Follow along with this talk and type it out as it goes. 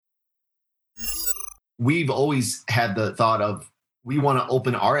we've always had the thought of, we want to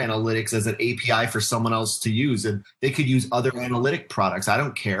open our analytics as an API for someone else to use, and they could use other analytic products. I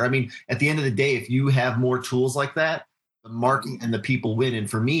don't care. I mean, at the end of the day, if you have more tools like that, the market and the people win. And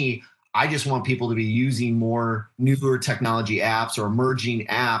for me, I just want people to be using more newer technology apps or emerging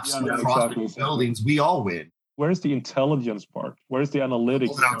apps across the buildings. We all win. Where's the intelligence part? Where's the analytics?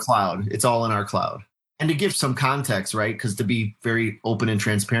 It's all in our cloud. It's all in our cloud. And to give some context, right? Because to be very open and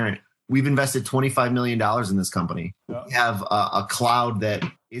transparent, we've invested $25 million in this company. Yeah. We have a cloud that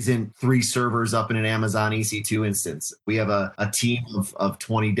isn't 3 servers up in an Amazon EC2 instance. We have a team of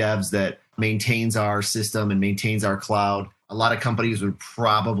 20 devs that maintains our system and maintains our cloud. A lot of companies would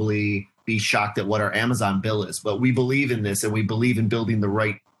probably be shocked at what our Amazon bill is, but we believe in this, and we believe in building the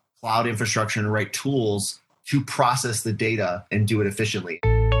right cloud infrastructure and the right tools to process the data and do it efficiently.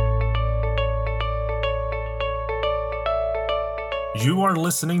 You are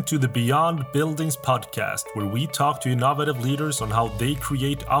listening to the Beyond Buildings podcast, where we talk to innovative leaders on how they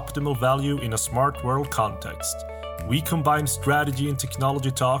create optimal value in a smart world context. We combine strategy and technology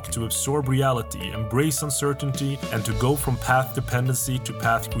talk to absorb reality, embrace uncertainty, and to go from path dependency to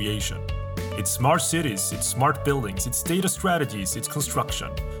path creation. It's smart cities, it's smart buildings, it's data strategies, it's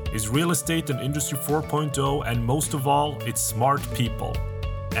construction, it's real estate and Industry 4.0, and most of all, it's smart people.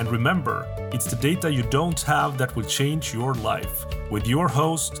 And remember, it's the data you don't have that will change your life. With your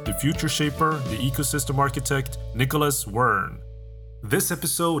host, the future shaper, the ecosystem architect, Nicholas Wern. This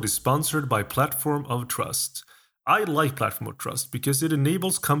episode is sponsored by Platform of Trust. I like Platform of Trust because it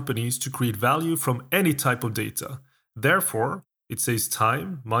enables companies to create value from any type of data. Therefore, it saves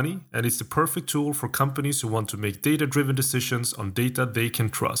time, money, and it's the perfect tool for companies who want to make data-driven decisions on data they can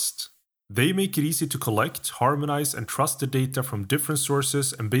trust. They make it easy to collect, harmonize, and trust the data from different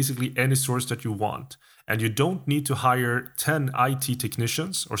sources and basically any source that you want. And you don't need to hire 10 IT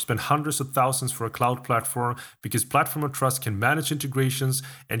technicians or spend hundreds of thousands for a cloud platform, because Platform of Trust can manage integrations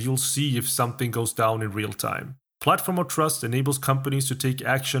and you'll see if something goes down in real time. Platform of Trust enables companies to take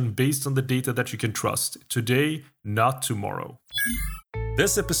action based on the data that you can trust today, not tomorrow.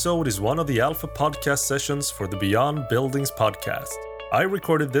 This episode is one of the alpha podcast sessions for the Beyond Buildings podcast. I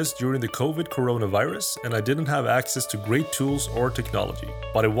recorded this during the COVID coronavirus, and I didn't have access to great tools or technology.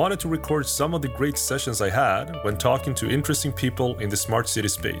 But I wanted to record some of the great sessions I had when talking to interesting people in the smart city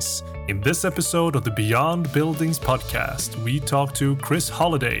space. In this episode of the Beyond Buildings podcast, we talk to Chris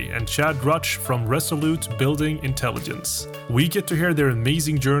Holliday and Chad Rutsch from Resolute Building Intelligence. We get to hear their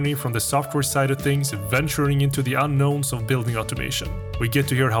amazing journey from the software side of things, venturing into the unknowns of building automation. We get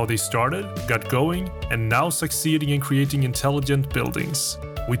to hear how they started, got going, and now succeeding in creating intelligent buildings.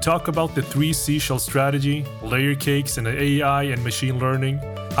 We talk about the 3 seashell strategy, layer cakes, and AI and machine learning.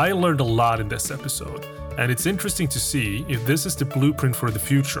 I learned a lot in this episode, and it's interesting to see if this is the blueprint for the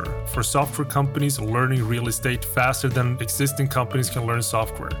future, for software companies learning real estate faster than existing companies can learn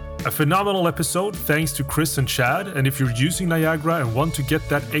software. A phenomenal episode thanks to Chris and Chad, and if you're using Niagara and want to get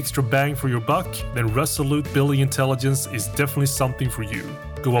that extra bang for your buck, then Resolute Building Intelligence is definitely something for you.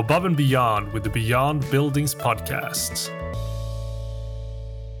 Go above and beyond with the Beyond Buildings podcast.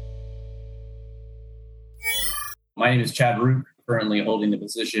 My name is Chad Rook, currently holding the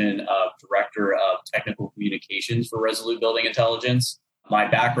position of Director of Technical Communications for Resolute Building Intelligence. My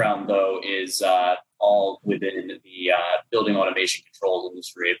background, though, is all within the building automation controls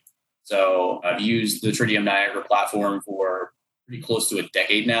industry. So I've used the Tritium Niagara platform for pretty close to a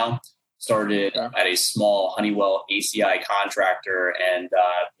decade now. Started at a small Honeywell ACI contractor and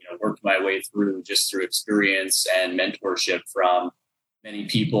worked my way through experience and mentorship from many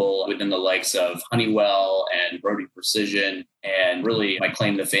people within the likes of Honeywell and Brody Precision. And really, my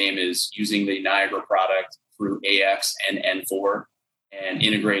claim to fame is using the Niagara product through AX and N4 and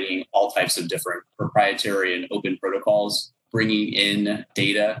integrating all types of different proprietary and open protocols, bringing in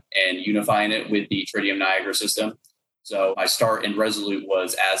data and unifying it with the Tritium Niagara system. So my start in Resolute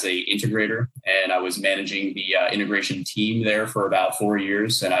was as an integrator, and I was managing the integration team there for about 4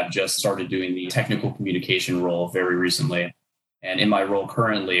 years. And I've just started doing the technical communication role very recently. And in my role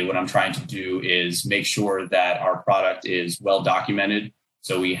currently, what I'm trying to do is make sure that our product is well documented.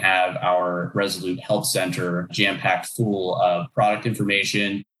 So we have our Resolute Help Center jam-packed full of product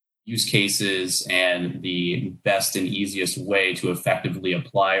information, use cases, and the best and easiest way to effectively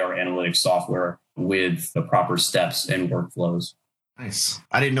apply our analytics software with the proper steps and workflows. Nice.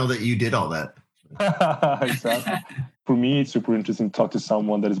 I didn't know that you did all that. Exactly. For me, it's super interesting to talk to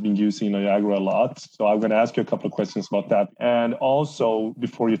someone that has been using Niagara a lot. So I'm going to ask you a couple of questions about that. And also,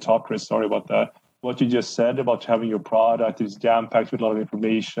 before you talk, Chris, sorry about that, what you just said about having your product is jam-packed with a lot of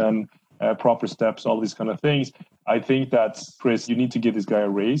information proper steps, all these kind of things. I think that's, Chris, you need to give this guy a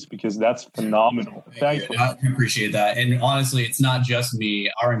raise because that's phenomenal. Thanks. I appreciate that. And honestly, it's not just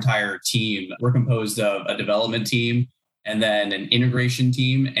me. Our entire team, we're composed of a development team and then an integration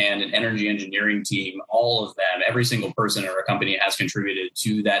team and an energy engineering team. All of them, every single person in our company has contributed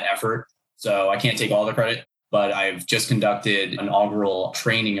to that effort. So I can't take all the credit, but I've just conducted an inaugural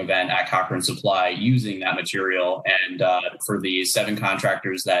training event at Cochrane Supply using that material. And for the 7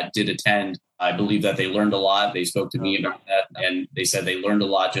 contractors that did attend, I believe that they learned a lot. They spoke to me about that, and they said they learned a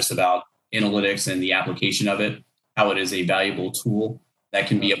lot just about analytics and the application of it, how it is a valuable tool that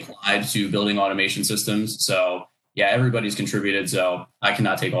can be applied to building automation systems. So yeah, everybody's contributed, so I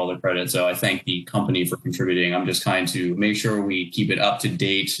cannot take all the credit. So I thank the company for contributing. I'm just trying to make sure we keep it up to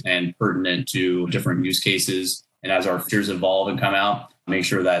date and pertinent to different use cases. And as our features evolve and come out, make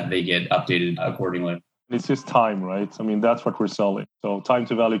sure that they get updated accordingly. It's just time, right? I mean, that's what we're selling. So time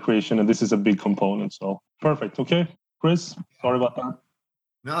to value creation, and this is a big component. So perfect. Okay, Chris, sorry about that.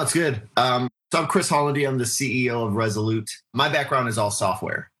 No, it's good. So I'm Chris Hollandy. I'm the CEO of Resolute. My background is all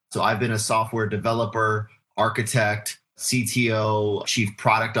software. So I've been a software developer, architect, CTO, chief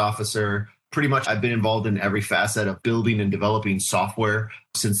product officer. Pretty much I've been involved in every facet of building and developing software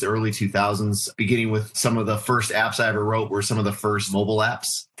since the early 2000s, beginning with some of the first apps I ever wrote were some of the first mobile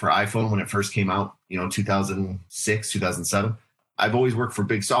apps for iPhone when it first came out, 2006, 2007. I've always worked for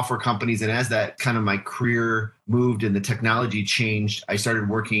big software companies. And as that kind of my career moved and the technology changed, I started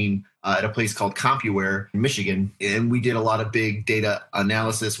working at a place called CompuWare in Michigan. And we did a lot of big data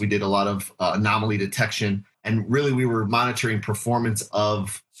analysis. We did a lot of anomaly detection. And really, we were monitoring performance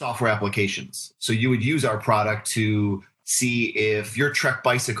of software applications. So you would use our product to see if you're Trek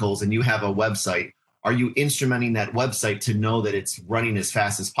Bicycles and you have a website, are you instrumenting that website to know that it's running as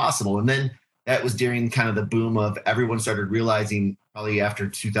fast as possible? And then that was during kind of the boom of everyone started realizing probably after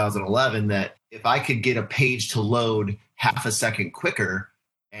 2011 that if I could get a page to load half a second quicker,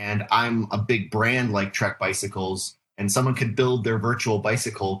 and I'm a big brand like Trek Bicycles, and someone could build their virtual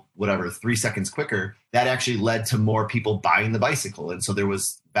bicycle, 3 seconds quicker, that actually led to more people buying the bicycle. And so there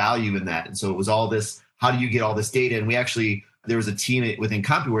was value in that. And so it was all this, how do you get all this data? And there was a team within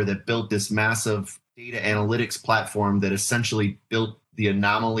CompuWare that built this massive data analytics platform that essentially built the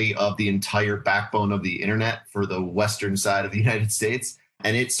anomaly of the entire backbone of the internet for the western side of the United States.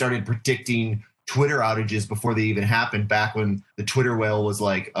 And it started predicting Twitter outages before they even happened, back when the Twitter whale was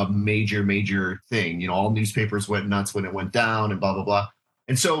like a major thing. All newspapers went nuts when it went down and blah, blah, blah.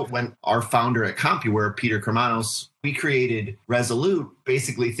 And so when our founder at CompuWare, Peter Kermanos, we created Resolute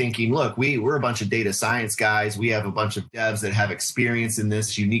basically thinking, look, we're a bunch of data science guys. We have a bunch of devs that have experience in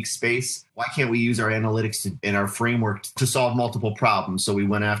this unique space. Why can't we use our analytics and our framework to solve multiple problems? So we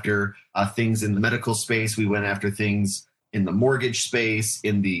went after things in the medical space. We went after things in the mortgage space,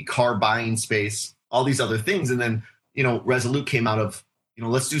 in the car buying space, all these other things. And then, Resolute came out of,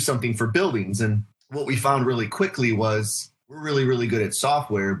 let's do something for buildings. And what we found really quickly was we're really, really good at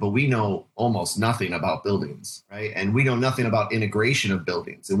software, but we know almost nothing about buildings, right? And we know nothing about integration of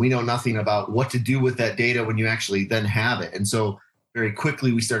buildings. And we know nothing about what to do with that data when you actually then have it. And so very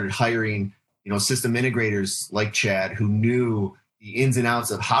quickly we started hiring, system integrators like Chad, who knew the ins and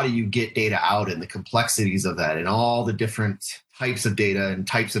outs of how do you get data out and the complexities of that and all the different types of data and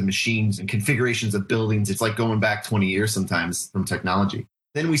types of machines and configurations of buildings. It's like going back 20 years sometimes from technology.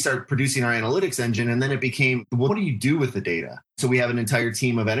 Then we started producing our analytics engine, and then it became, what do you do with the data? So we have an entire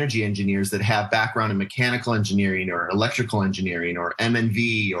team of energy engineers that have background in mechanical engineering or electrical engineering or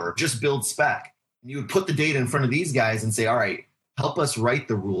M&V or just build spec. And you would put the data in front of these guys and say, all right, help us write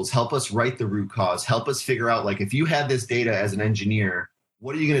the rules, help us write the root cause, help us figure out, like, if you had this data as an engineer,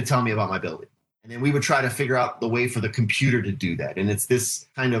 what are you going to tell me about my building? And then we would try to figure out the way for the computer to do that. And it's this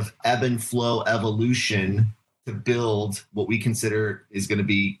kind of ebb and flow evolution to build what we consider is going to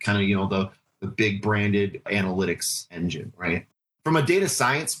be kind of, the big branded analytics engine, right? From a data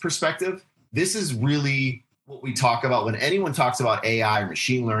science perspective, this is really what we talk about when anyone talks about AI or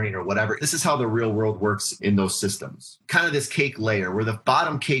machine learning or whatever. This is how the real world works in those systems. Kind of this cake layer where the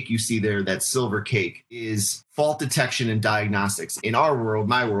bottom cake you see there, that silver cake, is fault detection and diagnostics. In our world,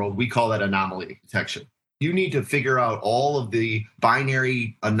 my world, we call that anomaly detection. You need to figure out all of the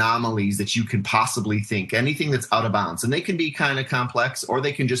binary anomalies that you can possibly think, anything that's out of bounds. And they can be kind of complex, or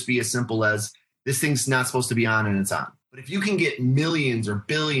they can just be as simple as this thing's not supposed to be on and it's on. But if you can get millions or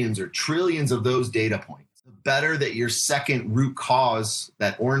billions or trillions of those data points, the better that your second root cause,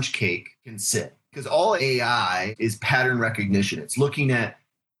 that orange cake, can sit. Because all AI is pattern recognition. It's looking at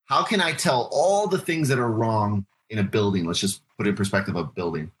how can I tell all the things that are wrong in a building? Let's just put it in perspective of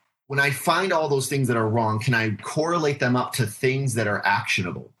building. When I find all those things that are wrong, can I correlate them up to things that are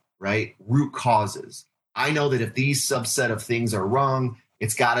actionable, right? Root causes. I know that if these subset of things are wrong,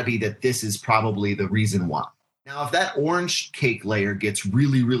 it's got to be that this is probably the reason why. Now, if that orange cake layer gets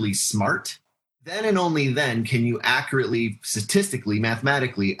really, really smart, then and only then can you accurately, statistically,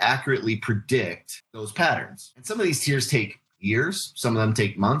 mathematically, accurately predict those patterns. And some of these tiers take years, some of them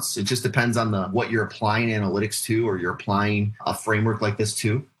take months. It just depends on what you're applying analytics to, or you're applying a framework like this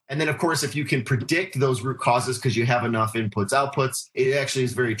to. And then, of course, if you can predict those root causes because you have enough inputs, outputs, it actually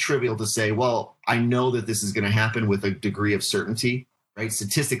is very trivial to say, well, I know that this is going to happen with a degree of certainty, right?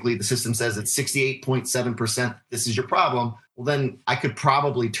 Statistically, the system says at 68.7%, this is your problem. Well, then I could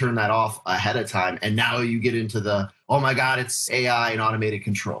probably turn that off ahead of time. And now you get into the, oh my God, it's AI and automated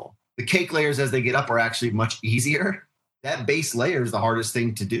control. The cake layers as they get up are actually much easier. That base layer is the hardest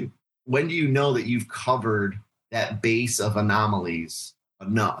thing to do. When do you know that you've covered that base of anomalies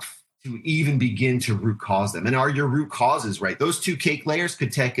enough to even begin to root cause them? And are your root causes right? Those two cake layers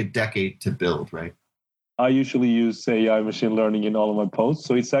could take a decade to build, right? I usually use AI machine learning in all of my posts.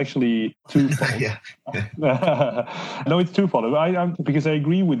 So it's actually twofold. No, it's twofold. Because I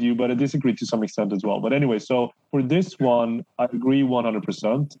agree with you, but I disagree to some extent as well. But anyway, so for this one, I agree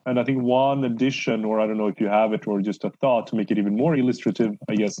 100%. And I think one addition, or I don't know if you have it, or just a thought to make it even more illustrative,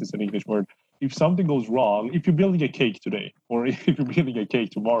 I guess is an English word. If something goes wrong, if you're building a cake today, or if you're building a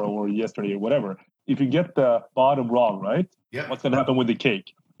cake tomorrow or yesterday or whatever, if you get the bottom wrong, right? Yeah. What's going to happen with the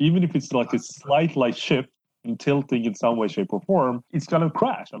cake? Even if it's like a slight shift in tilting in some way, shape, or form, it's going to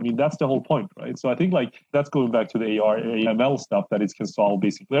crash. I mean, that's the whole point, right? So I think that's going back to the AR, AML stuff, that it can solve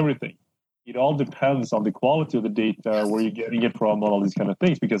basically everything. It all depends on the quality of the data, where you're getting it from, all these kind of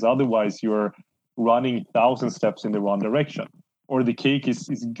things, because otherwise you're running 1,000 steps in the wrong direction, or the cake is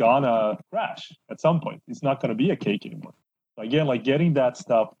gonna crash at some point. It's not going to be a cake anymore. Again, getting that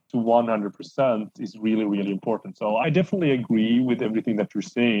stuff to 100% is really, really important. So I definitely agree with everything that you're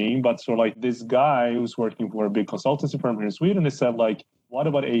saying. But so this guy who's working for a big consultancy firm here in Sweden, he said, what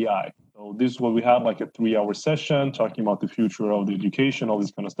about AI? So this is what we had, a 3-hour session talking about the future of the education, all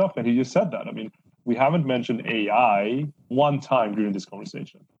this kind of stuff. And he just said that. I mean, we haven't mentioned AI one time during this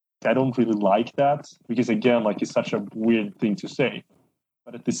conversation. I don't really like that because, again, it's such a weird thing to say.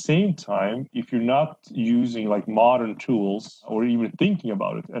 But at the same time, if you're not using modern tools or even thinking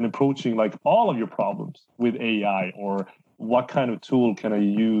about it and approaching all of your problems with AI, or what kind of tool can I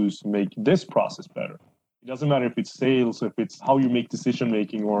use to make this process better? It doesn't matter if it's sales, if it's how you make decision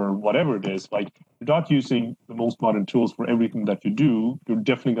making, or whatever it is. You're not using the most modern tools for everything that you do, you're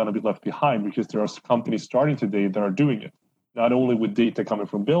definitely going to be left behind, because there are companies starting today that are doing it. Not only with data coming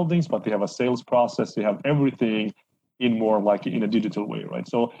from buildings, but they have a sales process, they have everything in more in a digital way, right?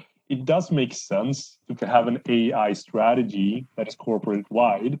 So it does make sense to have an AI strategy that is corporate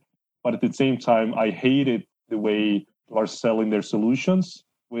wide, but at the same time, I hate it the way they are selling their solutions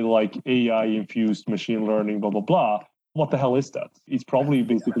with AI infused machine learning, blah, blah, blah. What the hell is that? It's probably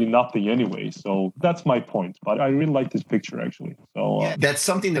basically nothing anyway. So that's my point. But I really like this picture, actually. So that's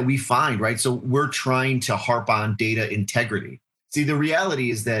something that we find, right? So we're trying to harp on data integrity. See, the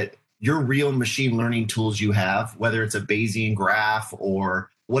reality is that your real machine learning tools you have, whether it's a Bayesian graph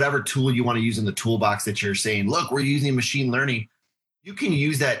or whatever tool you want to use in the toolbox that you're saying, look, we're using machine learning, you can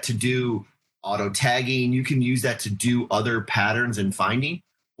use that to do auto tagging. You can use that to do other patterns and finding.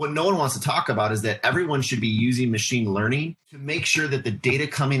 What no one wants to talk about is that everyone should be using machine learning to make sure that the data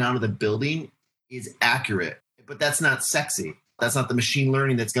coming out of the building is accurate. But that's not sexy. That's not the machine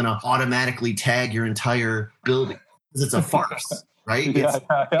learning that's going to automatically tag your entire building, because it's a farce. Right? Yeah,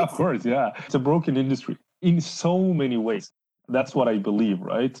 of course. Yeah. It's a broken industry in so many ways. That's what I believe,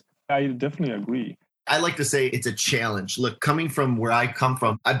 right? I definitely agree. I like to say it's a challenge. Look, coming from where I come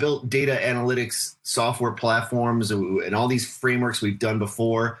from, I built data analytics software platforms and all these frameworks we've done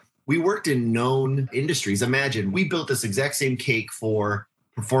before. We worked in known industries. Imagine we built this exact same cake for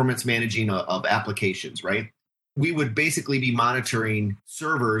performance managing of applications, right? We would basically be monitoring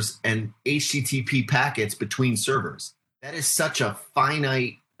servers and HTTP packets between servers. That is such a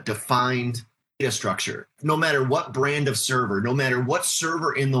finite, defined data structure. No matter what brand of server, no matter what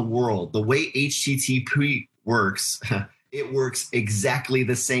server in the world, the way HTTP works, it works exactly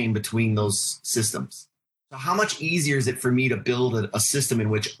the same between those systems. So how much easier is it for me to build a system in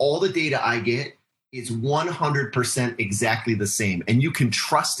which all the data I get is 100% exactly the same, and you can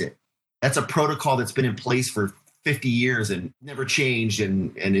trust it? That's a protocol that's been in place for 50 years and never changed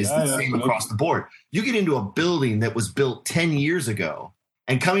and is the same across the board. You get into a building that was built 10 years ago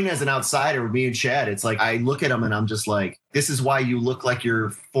And coming as an outsider, me and Chad, it's like I look at them and I'm just like, this is why you look like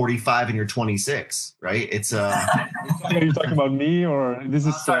you're 45 and you're 26, right? It's Are you talking about me or this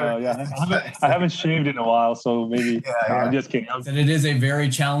is I haven't shaved in a while, so maybe I'm just kidding. And it is a very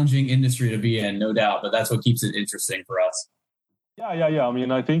challenging industry to be in, no doubt, but that's what keeps it interesting for us. Yeah. I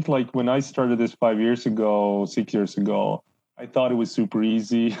mean, I think like when I started this 6 years ago, I thought it was super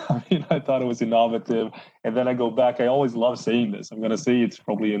easy. I mean, I thought it was innovative. And then I go back, I always love saying this. I'm going to say it's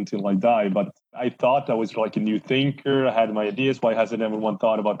probably until I die, but I thought I was like a new thinker. I had my ideas. Why hasn't everyone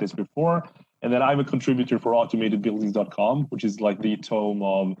thought about this before? And then I'm a contributor for automatedbuildings.com, which is like the tome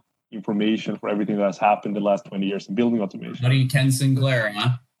of information for everything that's happened the last 20 years in building automation. Buddy Ken Sinclair, huh?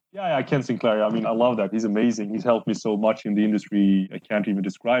 Yeah, Ken Sinclair. I mean, I love that. He's amazing. He's helped me so much in the industry. I can't even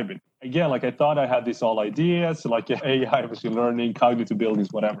describe it. Again, like I thought I had these all ideas, like AI, machine learning, cognitive buildings,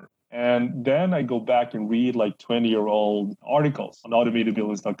 whatever. And then I go back and read like 20-year-old articles on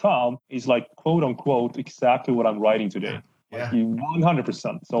automatedbuildings.com. It's like, quote unquote, exactly what I'm writing today. Yeah.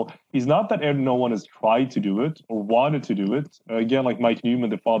 100%. So it's not that no one has tried to do it or wanted to do it. Again, like Mike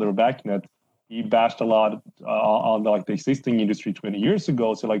Newman, the father of BACnet, he bashed a lot on like the existing industry 20 years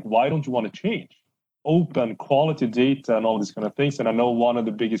ago. So like, why don't you want to change? Open quality data and all these kind of things. And I know one of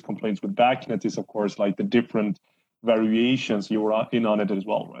the biggest complaints with BACnet is, of course, like the different variations. You were in on it as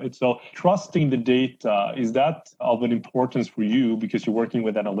well, right? So trusting the data, is that of an importance for you because you're working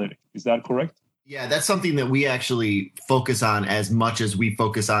with analytics? Is that correct? Yeah, that's something that we actually focus on as much as we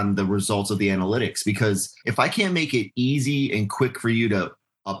focus on the results of the analytics. Because if I can't make it easy and quick for you to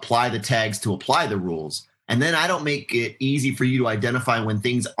apply the tags to apply the rules, and then I don't make it easy for you to identify when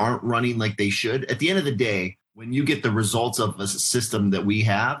things aren't running like they should. At the end of the day, when you get the results of a system that we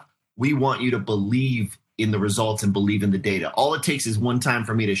have, we want you to believe in the results and believe in the data. All it takes is one time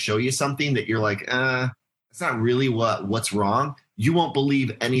for me to show you something that you're like, it's not really what's wrong. You won't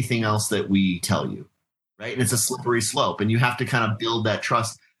believe anything else that we tell you, right? And it's a slippery slope, and you have to kind of build that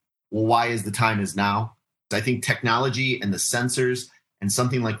trust. Well, why is the time is now? I think technology and the sensors and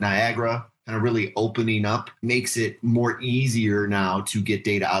something like Niagara kind of really opening up makes it more easier now to get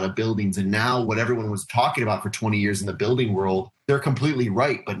data out of buildings. And now what everyone was talking about for 20 years in the building world, they're completely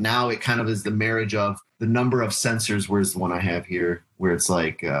right. But now it kind of is the marriage of the number of sensors. Where's the one I have here where it's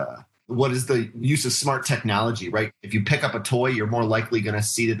like, what is the use of smart technology, right? If you pick up a toy, you're more likely going to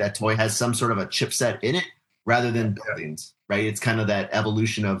see that toy has some sort of a chipset in it rather than buildings, right? It's kind of that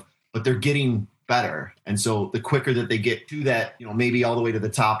evolution of, but they're getting better. And so the quicker that they get to that, maybe all the way to the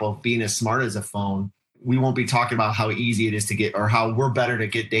top of being as smart as a phone, we won't be talking about how easy it is to get or how we're better to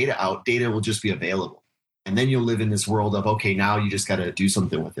get data out. Data will just be available. And then you'll live in this world of, okay, now you just got to do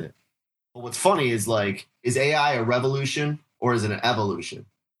something with it. But what's funny is like, is AI a revolution or is it an evolution?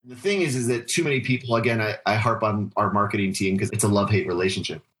 The thing is that too many people, again, I harp on our marketing team because it's a love-hate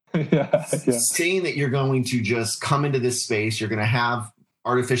relationship. Yeah. Saying that you're going to just come into this space, you're going to have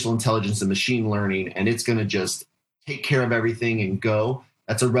artificial intelligence and machine learning, and it's going to just take care of everything and go.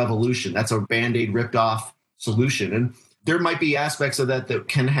 That's a revolution. That's a Band-Aid ripped off solution. And there might be aspects of that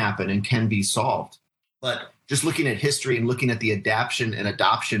can happen and can be solved. But just looking at history and looking at the adaptation and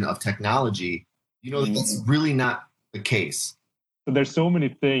adoption of technology, that's really not the case. So there's so many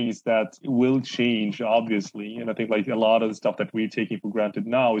things that will change, obviously. And I think like a lot of the stuff that we're taking for granted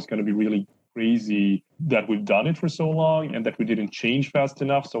now is going to be really crazy that we've done it for so long and that we didn't change fast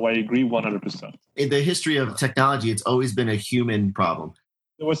enough. So I agree 100%. In the history of technology, it's always been a human problem.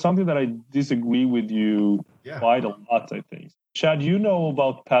 There was something that I disagree with you quite a lot, I think. Chad, you know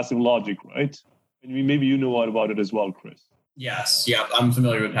about passive logic, right? And maybe you know about it as well, Chris. Yes. Yeah, I'm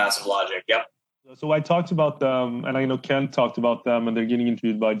familiar with passive logic. Yep. So I talked about them, and I know Ken talked about them, and they're getting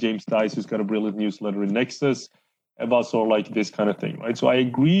interviewed by James Dice, who's got a brilliant newsletter in Nexus about sort of like this kind of thing, right? So I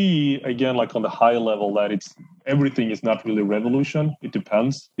agree, again, like on the high level that everything is not really a revolution. It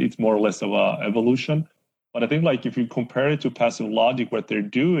depends. It's more or less of a evolution. But I think like if you compare it to passive logic, what they're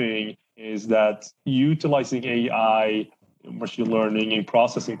doing is that utilizing AI, machine learning, and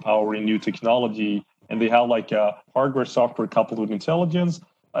processing power in new technology, and they have like a hardware, software coupled with intelligence.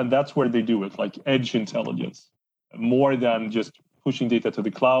 And that's where they do it, like edge intelligence, more than just pushing data to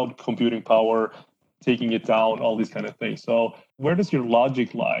the cloud, computing power, taking it down, all these kind of things. So where does your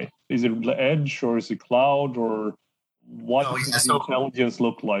logic lie? Is it edge or is it cloud, or what does intelligence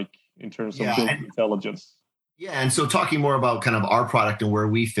look like in terms of building intelligence? Yeah, and so talking more about kind of our product and where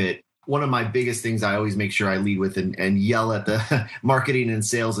we fit, one of my biggest things I always make sure I lead with and yell at the marketing and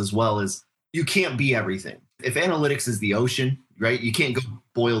sales as well is you can't be everything. If analytics is the ocean, right, you can't go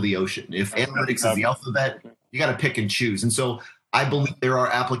boil the ocean. If analytics is the alphabet, you got to pick and choose. And so I believe there are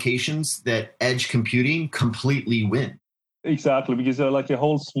applications that edge computing completely win. Exactly, because like a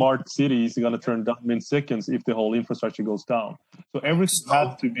whole smart city is going to turn down in seconds if the whole infrastructure goes down. So everything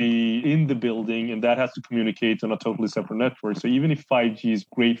has to be in the building, and that has to communicate on a totally separate network. So even if 5G is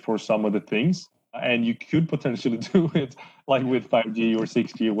great for some of the things, and you could potentially do it like with 5G or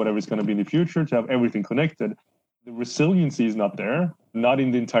 6G or whatever it's going to be in the future to have everything connected, the resiliency is not there, not in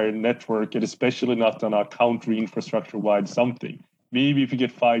the entire network, and especially not on a country infrastructure-wide something. Maybe if you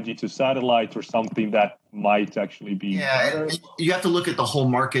get 5G to satellite or something, that might actually be better. You have to look at the whole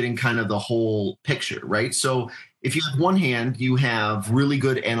market and kind of the whole picture, right? So if you have one hand, you have really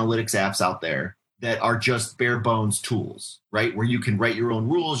good analytics apps out there that are just bare bones tools, right? Where you can write your own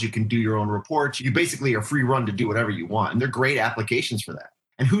rules, you can do your own reports. You basically are free run to do whatever you want. And they're great applications for that.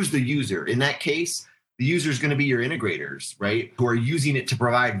 And who's the user? In that case, the user is going to be your integrators, right? Who are using it to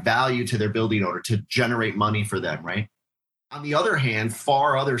provide value to their building owner, to generate money for them, right? On the other hand,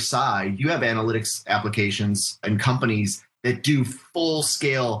 far other side, you have analytics applications and companies that do full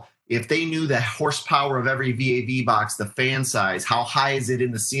scale. If they knew the horsepower of every VAV box, the fan size, how high is it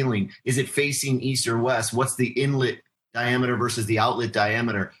in the ceiling? Is it facing east or west? What's the inlet diameter versus the outlet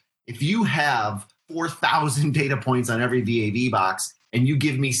diameter? If you have 4,000 data points on every VAV box and you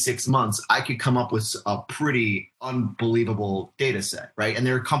give me 6 months, I could come up with a pretty unbelievable data set, right? And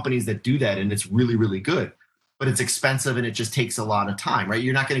there are companies that do that, and it's really, really good. But it's expensive and it just takes a lot of time, right?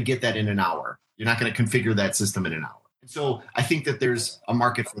 You're not going to get that in an hour. You're not going to configure that system in an hour. And so I think that there's a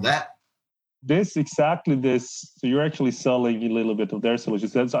market for that. So you're actually selling a little bit of their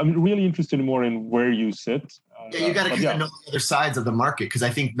solutions. So I'm really interested more in where you sit. Yeah, you got to kind of know the other sides of the market, because I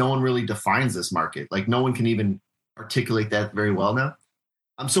think no one really defines this market. Like no one can even articulate that very well now.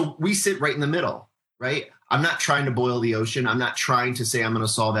 So we sit right in the middle, right? I'm not trying to boil the ocean. I'm not trying to say I'm going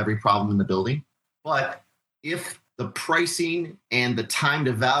to solve every problem in the building, but if the pricing and the time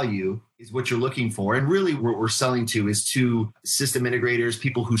to value is what you're looking for, and really what we're selling to is to system integrators,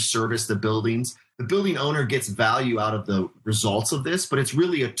 people who service the buildings. The building owner gets value out of the results of this, but it's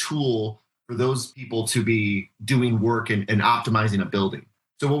really a tool for those people to be doing work and optimizing a building.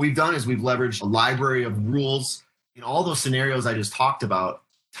 So what we've done is we've leveraged a library of rules in all those scenarios I just talked about.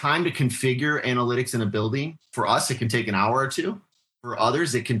 Time to configure analytics in a building, for us, it can take an hour or two. For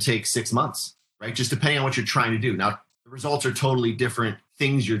others, it can take 6 months. Right? Just depending on what you're trying to do. Now, the results are totally different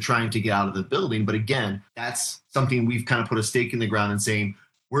things you're trying to get out of the building. But again, that's something we've kind of put a stake in the ground and saying,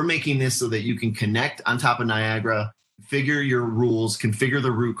 we're making this so that you can connect on top of Niagara, configure your rules, configure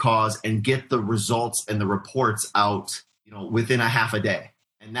the root cause, and get the results and the reports out, within a half a day.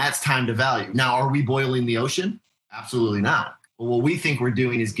 And that's time to value. Now, are we boiling the ocean? Absolutely not. But what we think we're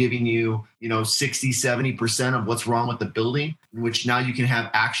doing is giving you, 60, 70% of what's wrong with the building, which now you can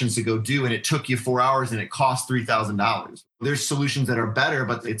have actions to go do. And it took you 4 hours and it cost $3,000. There's solutions that are better,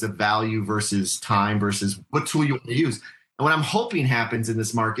 but it's a value versus time versus what tool you want to use. And what I'm hoping happens in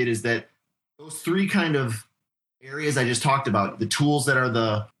this market is that those three kind of areas I just talked about, the tools that are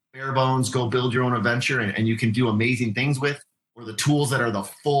the bare bones, go build your own adventure and you can do amazing things with, or the tools that are the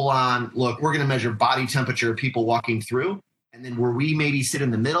full on, look, we're going to measure body temperature of people walking through. And then where we maybe sit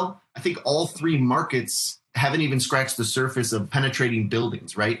in the middle, I think all three markets haven't even scratched the surface of penetrating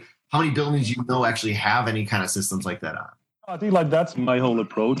buildings, right? How many buildings actually have any kind of systems like that on? I think that's my whole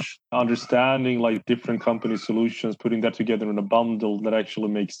approach, understanding different company solutions, putting that together in a bundle that actually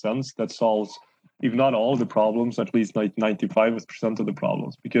makes sense, that solves, if not all the problems, at least 95% of the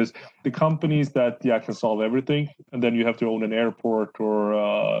problems. Because the companies that can solve everything, and then you have to own an airport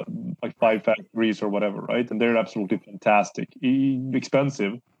or 5 factories or whatever, right? And they're absolutely fantastic,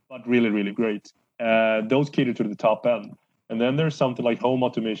 expensive, but really, really great. Those cater to the top end. And then there's something like home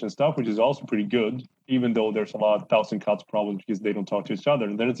automation stuff, which is also pretty good, even though there's a lot of 1,000 cuts problems because they don't talk to each other.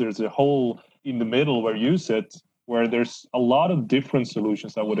 And then there's a hole in the middle where you sit, where there's a lot of different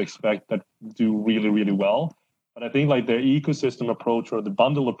solutions I would expect that do really, really well. But I think the ecosystem approach or the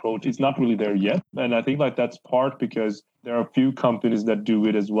bundle approach is not really there yet. And I think that's part because there are a few companies that do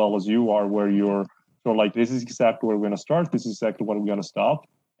it as well as you are, where you're sort of this is exactly where we're going to start. This is exactly what we're going to stop.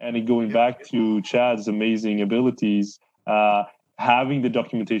 And going back to Chad's amazing abilities, having the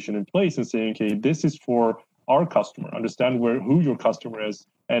documentation in place and saying, okay, this is for our customer, understand who your customer is.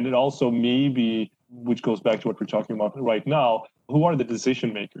 And it also maybe, which goes back to what we're talking about right now, who are the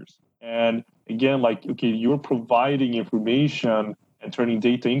decision makers? And again, okay, you're providing information and turning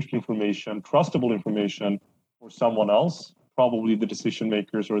data into information, trustable information for someone else, probably the decision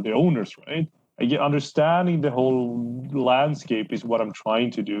makers or the owners, right? Again, understanding the whole landscape is what I'm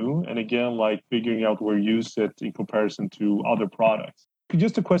trying to do. And again, figuring out where you sit in comparison to other products.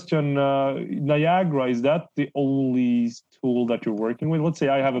 Just a question, Niagara, is that the only tool that you're working with? Let's say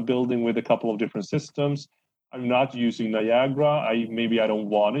I have a building with a couple of different systems. I'm not using Niagara. Maybe I don't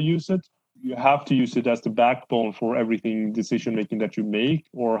want to use it. You have to use it as the backbone for everything decision making that you make,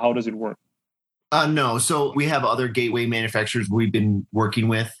 or how does it work? No. So we have other gateway manufacturers we've been working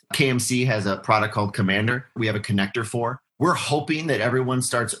with. KMC has a product called Commander. We have a connector for. We're hoping that everyone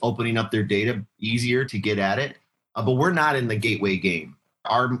starts opening up their data easier to get at it. But we're not in the gateway game.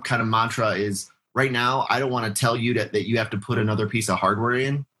 Our kind of mantra is right now, I don't want to tell you that you have to put another piece of hardware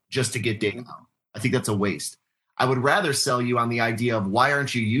in just to get data. I think that's a waste. I would rather sell you on the idea of why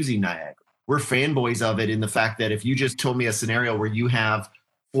aren't you using Niagara? We're fanboys of it in the fact that if you just told me a scenario where you have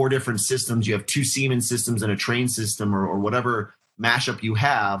 4 different systems, you have 2 Siemens systems and a Trane system or whatever mashup you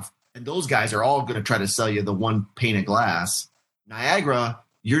have, and those guys are all going to try to sell you the one pane of glass. Niagara,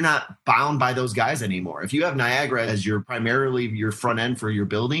 you're not bound by those guys anymore. If you have Niagara as primarily your front end for your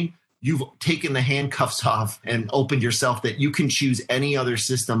building, you've taken the handcuffs off and opened yourself that you can choose any other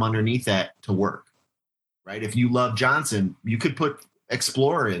system underneath that to work, right? If you love Johnson, you could put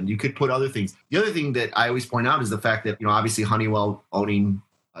Explorer in, you could put other things. The other thing that I always point out is the fact that, obviously Honeywell owning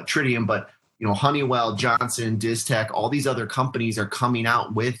Tritium, but, Honeywell, Johnson, Distech, all these other companies are coming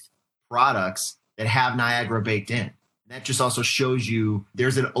out with products that have Niagara baked in. That just also shows you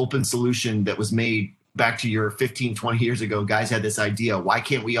there's an open solution that was made back to your 15, 20 years ago. Guys had this idea. Why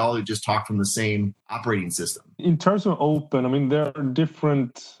can't we all just talk from the same operating system? In terms of open, there are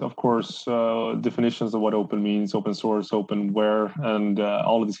different, of course, definitions of what open means, open source, openware, and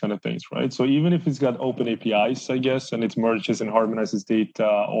all of these kind of things, right? So even if it's got open APIs, I guess, and it merges and harmonizes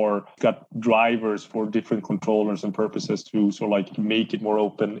data, or got drivers for different controllers and purposes to sort of like make it more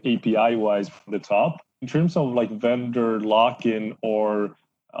open API-wise from the top. In terms of like vendor lock-in or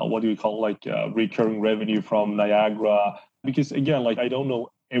what do we call recurring revenue from Niagara? Because again, I don't know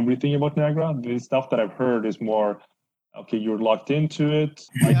everything about Niagara. The stuff that I've heard is more, okay, you're locked into it,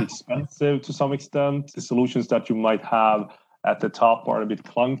 expensive to some extent. The solutions that you might have at the top are a bit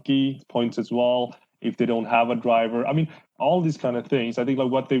clunky, points as well, if they don't have a driver. All these kind of things. I think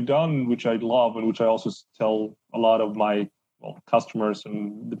what they've done, which I love and which I also tell a lot of my customers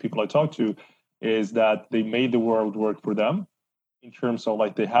and the people I talk to, is that they made the world work for them in terms of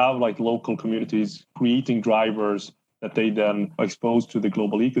they have local communities creating drivers that they then expose to the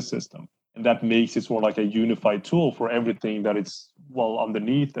global ecosystem. And that makes it more like a unified tool for everything that it's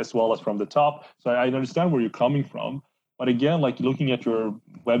underneath as well as from the top. So I understand where you're coming from. But again, looking at your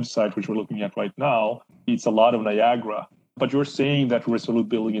website, which we're looking at right now, it's a lot of Niagara. But you're saying that Resolute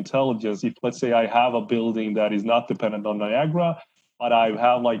Building Intelligence, if let's say I have a building that is not dependent on Niagara, but I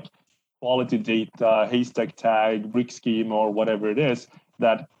have quality data, haystack tag, brick scheme, or whatever it is,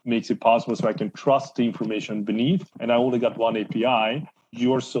 that makes it possible so I can trust the information beneath, and I only got one API,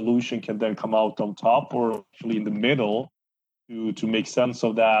 your solution can then come out on top or actually in the middle to make sense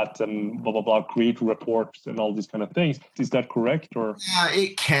of that and blah, blah, blah, create reports and all these kind of things. Is that correct? Or yeah,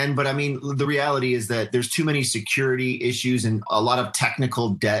 it can, but the reality is that there's too many security issues and a lot of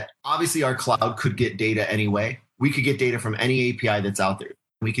technical debt. Obviously, our cloud could get data anyway. We could get data from any API that's out there.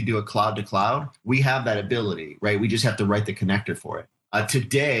 We could do a cloud to cloud. We have that ability, right? We just have to write the connector for it.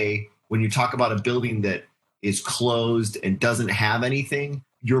 Today, when you talk about a building that is closed and doesn't have anything,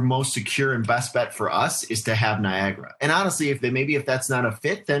 your most secure and best bet for us is to have Niagara. And honestly, if that's not a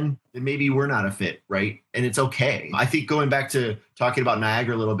fit, then maybe we're not a fit, right? And it's okay. I think going back to talking about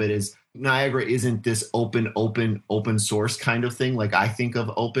Niagara a little bit is Niagara isn't this open source kind of thing like I think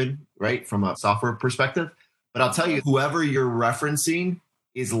of open, right? From a software perspective. But I'll tell you, whoever you're referencing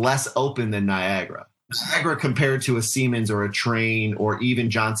is less open than Niagara. Niagara compared to a Siemens or a Trane or even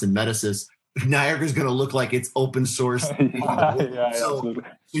Johnson Metasys, Niagara is going to look like it's open source. Absolutely.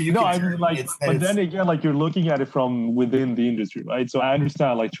 But then again, you're looking at it from within the industry, right? So I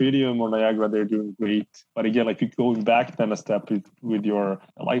understand Tritium or Niagara, they're doing great. But again, you're going back then a step with your,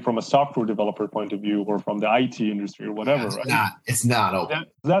 from a software developer point of view or from the IT industry or whatever, It's not open.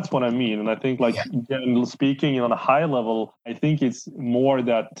 That's what I mean. And I think again, speaking on a high level, I think it's more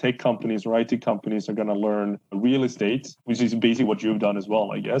that tech companies or IT companies are going to learn real estate, which is basically what you've done as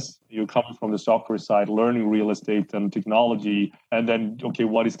well, I guess. You're coming from the software side, learning real estate and technology, and then, okay,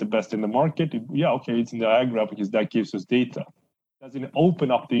 what is the best in the market? It's in Niagara because that gives us data. Does it open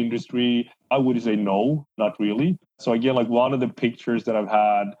up the industry? I would say no, not really. So again, one of the pictures that I've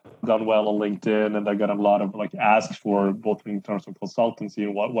had done well on LinkedIn and I got a lot of asks for both in terms of consultancy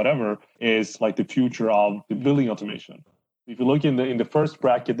and whatever is the future of the building automation. If you look in the first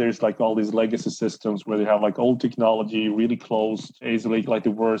bracket, there's all these legacy systems where they have old technology, really closed, is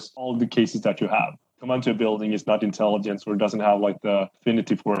the worst, all the cases that you have. Come onto a building, it's not intelligence or it doesn't have the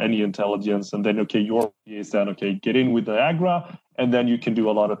affinity for any intelligence. And then, your is then, get in with Niagara, and then you can do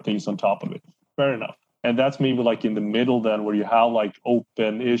a lot of things on top of it. Fair enough. And that's maybe like in the middle then, where you have like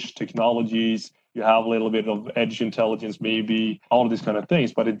open-ish technologies, you have a little bit of edge intelligence, maybe all of these kind of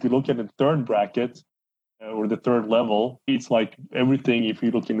things. But if you look at the third bracket or the third level, it's like everything, if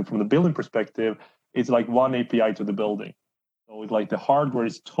you look in from the building perspective, it's like one API to the building. So it's like the hardware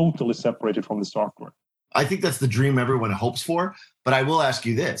is totally separated from the software. I think that's the dream everyone hopes for. But I will ask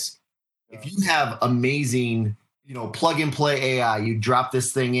you this. If you have amazing, plug and play AI, you drop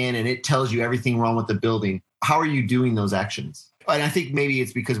this thing in and it tells you everything wrong with the building, how are you doing those actions? And I think maybe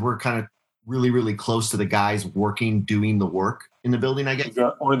it's because we're kind of really, really close to the guys doing the work in the building, I guess.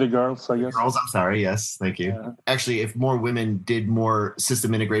 Or the girls, I guess. Girls, I'm sorry. Yes, thank you. Yeah. Actually, if more women did more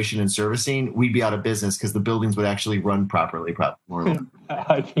system integration and servicing, we'd be out of business because the buildings would actually run properly.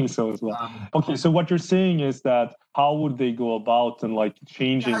 I think so as well. Okay, so what you're saying is that how would they go about and like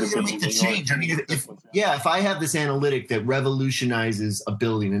changing the building? Make the change. I mean, if I have this analytic that revolutionizes a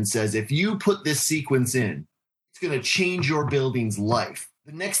building and says, if you put this sequence in, it's going to change your building's life.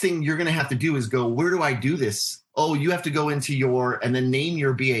 The next thing you're going to have to do is go, where do I do this? Oh, you have to go into and then name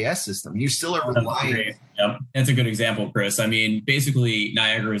your BAS system. You still are relying. Yep. That's a good example, Chris. I mean, basically,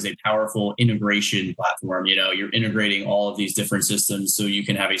 Niagara is a powerful integration platform. You're integrating all of these different systems so you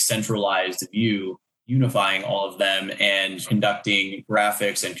can have a centralized view, unifying all of them and conducting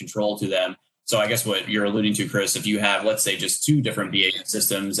graphics and control to them. So I guess what you're alluding to, Chris, if you have, let's say, just two different BAS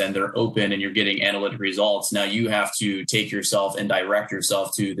systems and they're open and you're getting analytic results, now you have to take yourself and direct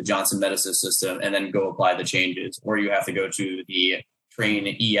yourself to the Johnson Medisys system and then go apply the changes. Or you have to go to the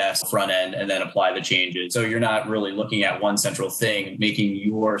Train ES front end and then apply the changes. So you're not really looking at one central thing, making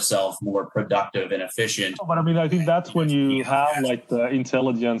yourself more productive and efficient. But I mean, I think that's when you have like the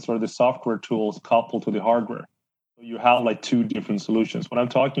intelligence or the software tools coupled to the hardware. You have like two different solutions. When I'm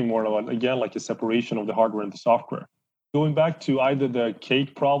talking more about, again, like a separation of the hardware and the software. Going back to either the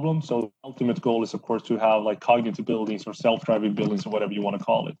cake problem, so the ultimate goal is, of course, to have like cognitive buildings or self-driving buildings or whatever you want to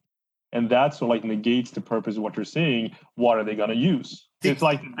call it. And that sort of like negates the purpose of what you're saying. What are they going to use? It's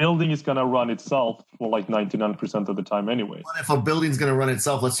like the building is going to run itself for like 99% of the time anyway. Well, if a building's going to run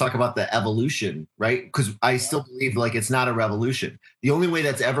itself, let's talk about the evolution, right? Because I still believe like it's not a revolution. The only way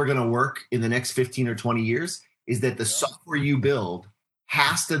that's ever going to work in the next 15 or 20 years is that the software you build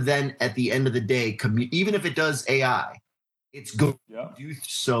has to then, at the end of the day, even if it does AI, it's going to do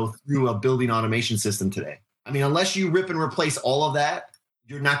so through a building automation system today. I mean, unless you rip and replace all of that,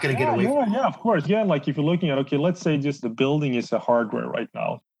 you're not going to get away from it. Yeah, of course. Again, like if you're looking at, okay, let's say just the building is a hardware right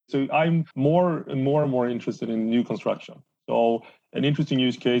now. So I'm more and more interested in new construction. So an interesting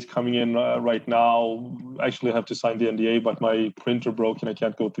use case coming in right now, actually I have to sign the NDA, but my printer broke and I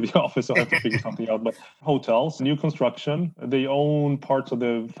can't go to the office, so I have to figure something out. But hotels, new construction, they own parts of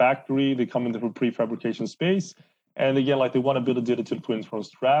the factory, they come into the prefabrication space. And again, like they want to build a digital twins from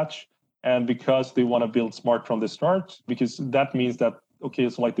scratch. And because they want to build smart from the start, because that means that, okay,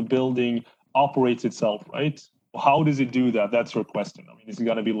 so like the building operates itself, right? How does it do that? That's your question. I mean, is it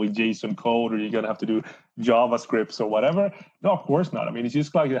going to be like JSON code or are you going to have to do JavaScript or whatever? No, of course not. I mean, it's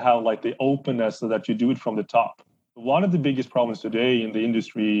just like how like the openness so that you do it from the top. One of the biggest problems today in the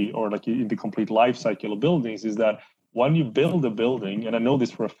industry or like in the complete life cycle of buildings is that when you build a building, and I know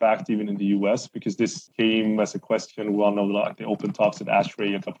this for a fact even in the US, because this came as a question one of like the open talks at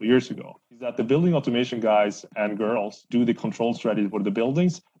ASHRAE a couple of years ago, is that the building automation guys and girls do the control strategy for the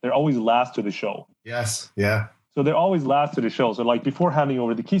buildings. They're always last to the show. Yes. Yeah. So they're always last to the show. So like before handing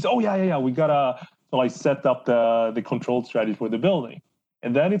over the keys, we gotta like set up the control strategy for the building.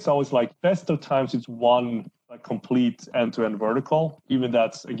 And then it's always like best of times it's one like complete end-to-end vertical. Even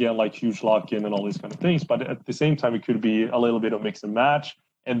that's again like huge lock-in and all these kind of things. But at the same time, it could be a little bit of mix and match.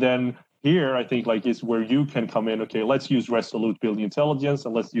 And then here, I think like is where you can come in. Okay, let's use Resolute Building Intelligence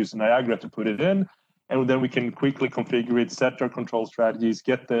and let's use Niagara to put it in. And then we can quickly configure it, set our control strategies,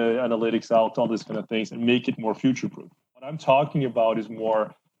 get the analytics out, all these kind of things, and make it more future-proof. What I'm talking about is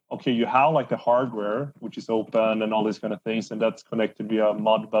more, okay, you have like the hardware, which is open and all these kind of things, and that's connected via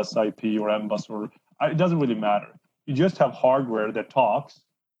Modbus IP or MBus, or it doesn't really matter. You just have hardware that talks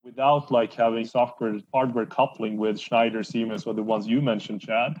without like having hardware coupling with Schneider, Siemens, or the ones you mentioned,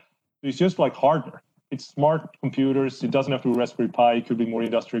 Chad. It's just like hardware. It's smart computers. It doesn't have to be Raspberry Pi. It could be more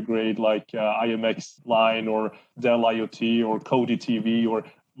industrial grade like IMX line or Dell IoT or Kodi TV or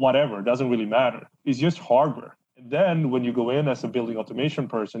whatever. It doesn't really matter. It's just hardware. And then when you go in as a building automation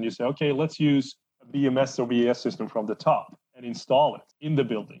person, you say, okay, let's use a BMS or BAS system from the top and install it in the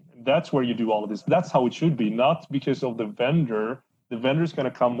building. And that's where you do all of this. That's how it should be, not because of the vendor. The vendor is going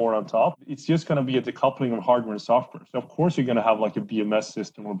to come more on top. It's just going to be a decoupling of hardware and software. So of course you're going to have like a BMS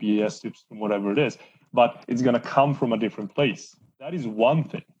system or BAS system, whatever it is, but it's going to come from a different place. That is one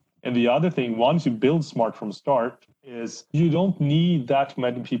thing. And the other thing, once you build smart from start, is you don't need that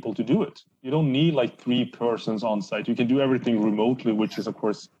many people to do it. You don't need like 3 persons on site. You can do everything remotely, which is, of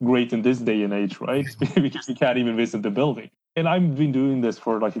course, great in this day and age, right? Because you can't even visit the building. And I've been doing this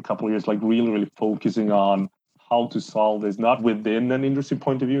for like a couple of years, like really focusing on how to solve this, not within an industry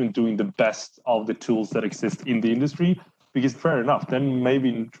point of view and doing the best of the tools that exist in the industry. Because fair enough, then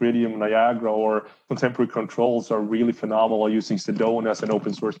maybe Tritium, Niagara, or Contemporary Controls are really phenomenal using Sedona as an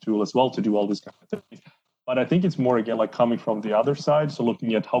open source tool as well to do all this kind of things. But I think it's more, again, like coming from the other side. So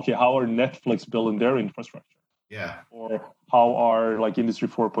looking at, okay, how are Netflix building their infrastructure? Yeah. Or how are like Industry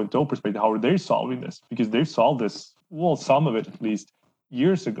 4.0 perspective, how are they solving this? Because they've solved this, well, some of it at least,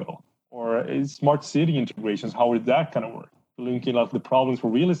 years ago. Or smart city integrations, how would that kind of work? Looking at the problems for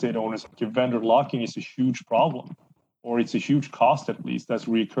real estate owners, like vendor locking is a huge problem. Or it's a huge cost, at least, that's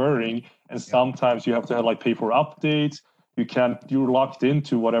recurring. And sometimes you have to like pay for updates. You're locked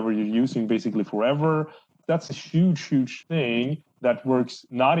into whatever you're using basically forever. That's a huge thing that works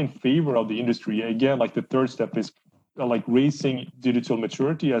not in favor of the industry. Again, like the third step is like raising digital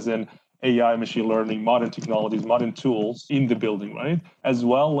maturity, as in AI, machine learning, modern technologies, modern tools in the building, right? As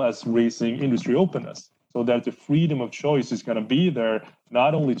well as raising industry openness, so that the freedom of choice is going to be there,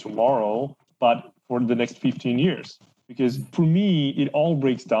 not only tomorrow, but for the next 15 years. Because for me, it all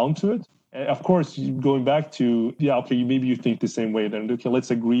breaks down to it. Of course, going back to, okay, maybe you think the same way, then okay,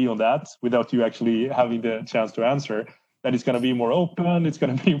 let's agree on that without you actually having the chance to answer. That it's going to be more open, it's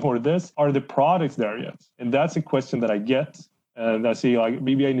going to be more this. Are the products there yet? And that's a question that I get. And I see, like,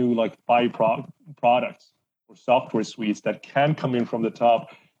 maybe I knew like 5 products or software suites that can come in from the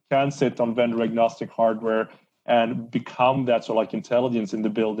top, can sit on vendor agnostic hardware and become that sort of like intelligence in the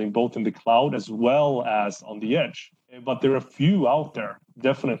building, both in the cloud as well as on the edge. But there are a few out there,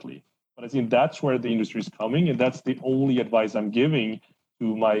 definitely. But I think that's where the industry is coming, and that's the only advice I'm giving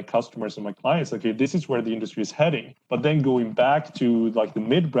to my customers and my clients. Okay, this is where the industry is heading. But then going back to like the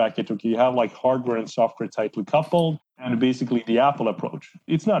mid bracket, okay, you have like hardware and software tightly coupled, and basically the Apple approach.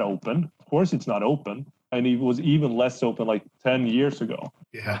 It's not open. Of course, it's not open. And it was even less open like 10 years ago.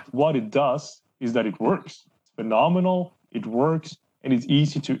 Yeah. What it does is that it works. It's phenomenal. It works. And it's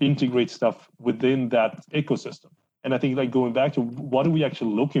easy to integrate stuff within that ecosystem. And I think like going back to what are we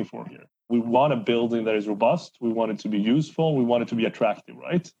actually looking for here? We want a building that is robust. We want it to be useful. We want it to be attractive,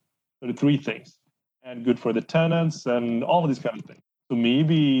 right? So the 3 things. And good for the tenants and all of these kind of things. So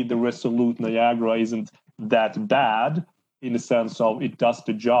maybe the Resolute Niagara isn't that bad in the sense of it does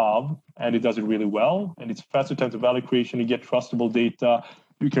the job and it does it really well. And it's faster time to value creation. You get trustable data.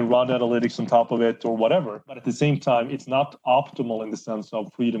 You can run analytics on top of it or whatever. But at the same time, it's not optimal in the sense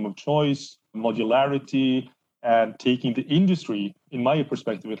of freedom of choice, modularity, and taking the industry, in my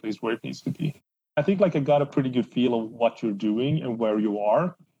perspective at least, where it needs to be. I think like I got a pretty good feel of what you're doing and where you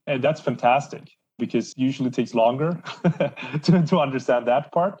are. And that's fantastic because usually it takes longer to understand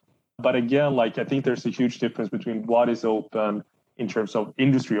that part. But again, like I think there's a huge difference between what is open in terms of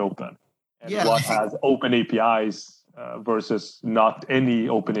industry open and what has open APIs versus not any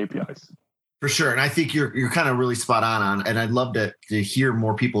open APIs. For sure. And I think you're kind of really spot on. And I'd love to hear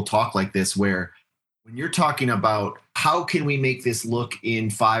more people talk like this, where when you're talking about how can we make this look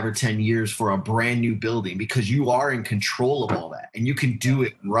in 5 or 10 years for a brand new building, because you are in control of all that and you can do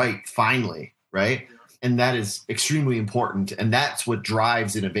it right finally, right? And that is extremely important. And that's what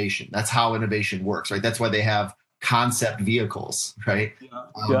drives innovation. That's how innovation works, right? That's why they have concept vehicles, right?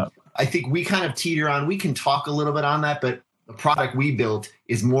 I think we kind of teeter on, we can talk a little bit on that, but the product we built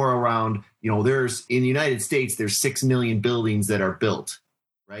is more around, there's in the United States, there's 6 million buildings that are built.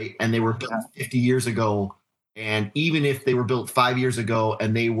 Right. And they were built 50 years ago. And even if they were built 5 years ago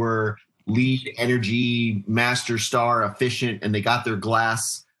and they were LEED Energy Master Star efficient and they got their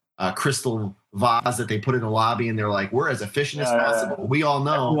glass crystal vase that they put in the lobby and they're like, we're as efficient as possible. We all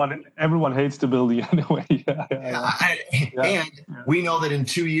know. Everyone hates the building anyway. And we know that in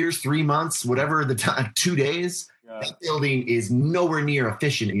 2 years, 3 months, whatever the time, 2 days, that building is nowhere near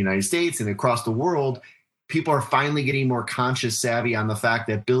efficient in the United States and across the world. People are finally getting more conscious savvy on the fact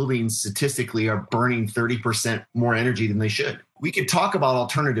that buildings statistically are burning 30% more energy than they should. We could talk about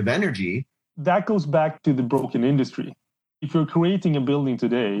alternative energy. That goes back to the broken industry. If you're creating a building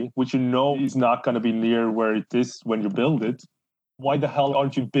today, which is not going to be near where it is when you build it, why the hell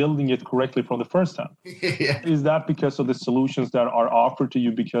aren't you building it correctly from the first time? Is that because of the solutions that are offered to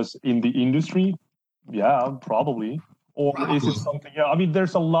you because in the industry? Yeah, probably. Or is it something else? I mean,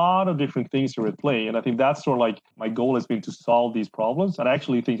 there's a lot of different things here at play. And I think that's sort of like my goal has been to solve these problems. And I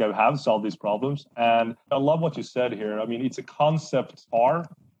actually think I have solved these problems. And I love what you said here. I mean, it's a concept R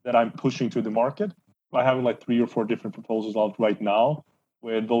that I'm pushing to the market. I have like 3 or 4 different proposals out right now.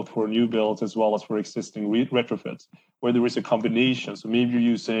 with both for new builds as well as for existing retrofits, where there is a combination. So maybe you're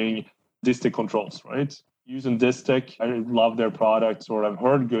using Distech controls, right? Using Distech, I love their products, or I've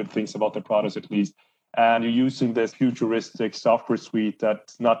heard good things about their products at least. And you're using this futuristic software suite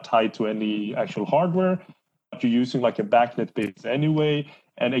that's not tied to any actual hardware, but you're using like a BACnet base anyway.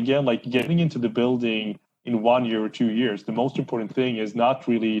 And again, like getting into the building in 1 year or 2 years, the most important thing is not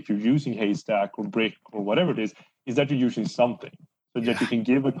really if you're using Haystack or Brick or whatever it is that you're using something, so that you can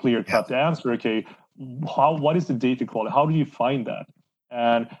give a clear-cut answer. Okay, what is the data quality? How do you find that?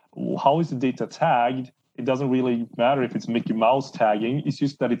 And how is the data tagged? It doesn't really matter if it's Mickey Mouse tagging. It's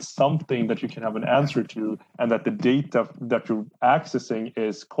just that it's something that you can have an answer to, and that the data that you're accessing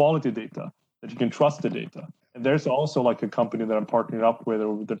is quality data, that you can trust the data. And there's also like a company that I'm partnering up with,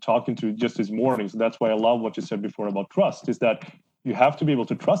 or they're talking to just this morning. So that's why I love what you said before about trust, is that you have to be able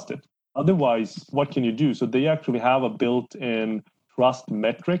to trust it. Otherwise, what can you do? So they actually have a built-in trust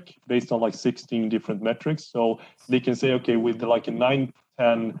metric based on like 16 different metrics. So they can say, okay, with like a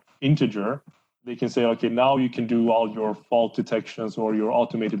 910 integer, they can say, okay, now you can do all your fault detections or your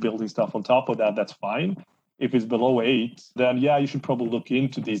automated building stuff on top of that. That's fine. If it's below 8, then yeah, you should probably look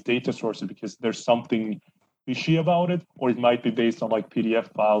into these data sources because there's something fishy about it, or it might be based on like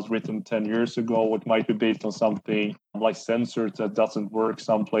PDF files written 10 years ago, or it might be based on something like sensors that doesn't work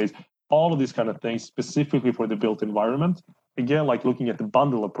someplace. All of these kind of things specifically for the built environment. Again, like looking at the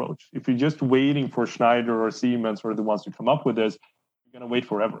bundle approach. If you're just waiting for Schneider or Siemens or the ones to come up with this, you're going to wait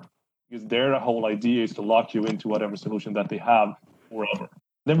forever, because their whole idea is to lock you into whatever solution that they have forever.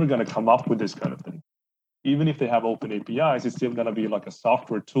 Then we're going to come up with this kind of thing. Even if they have open APIs, it's still going to be like a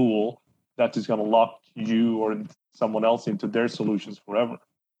software tool that is going to lock you or someone else into their solutions forever.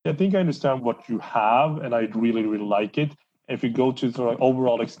 I think I understand what you have, and I really, really like it. If we go to the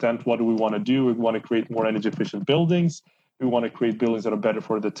overall extent, what do we want to do? We want to create more energy efficient buildings. We want to create buildings that are better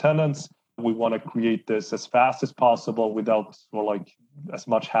for the tenants. We want to create this as fast as possible without as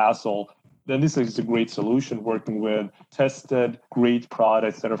much hassle. Then this is a great solution, working with tested, great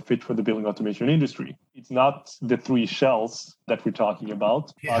products that are fit for the building automation industry. It's not the 3 shells that we're talking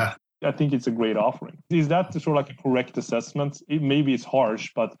about, but I think it's a great offering. Is that sort of like a correct assessment? Maybe it's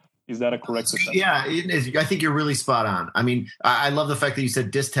harsh, but is that a correct assessment? Yeah, it is. I think you're really spot on. I mean, I love the fact that you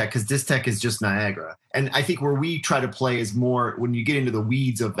said Distech, because Distech is just Niagara. And I think where we try to play is more when you get into the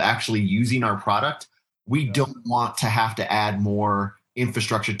weeds of actually using our product, we don't want to have to add more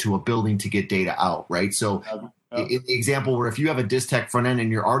infrastructure to a building to get data out, right? So in the example where if you have a Distech front end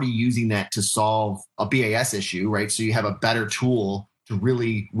and you're already using that to solve a BAS issue, right? So you have a better tool to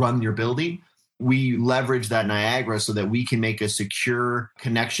really run your building. We leverage that Niagara so that we can make a secure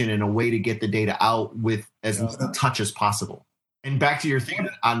connection and a way to get the data out with as little touch as possible. And back to your thing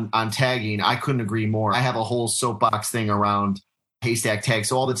on tagging, I couldn't agree more. I have a whole soapbox thing around Haystack tags.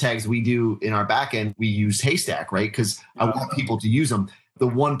 So all the tags we do in our backend, we use Haystack, right? Because I want people to use them. The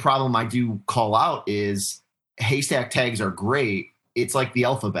one problem I do call out is Haystack tags are great. It's like the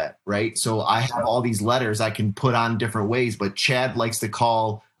alphabet, right? So I have all these letters I can put on different ways, but Chad likes to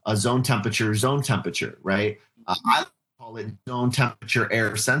call a zone temperature, right? I call it zone temperature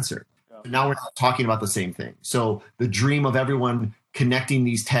air sensor. But now we're not talking about the same thing. So the dream of everyone connecting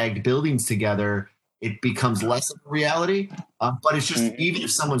these tagged buildings together, it becomes less of a reality. But it's just, even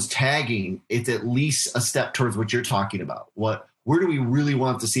if someone's tagging, it's at least a step towards what you're talking about. Where do we really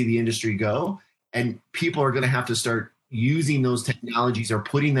want to see the industry go? And people are going to have to start using those technologies or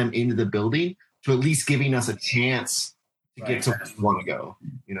putting them into the building to at least giving us a chance to get to where we want to go,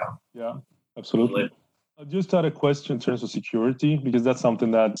 Yeah, absolutely. I just had a question in terms of security, because that's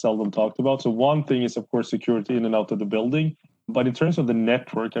something that seldom talked about. So one thing is, of course, security in and out of the building. But in terms of the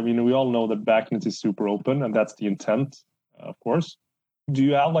network, I mean, we all know that BACnet is super open, and that's the intent, of course. Do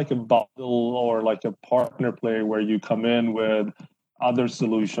you have like a bundle or like a partner play where you come in with other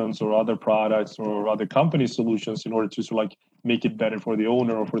solutions or other products or other company solutions in order to sort of like make it better for the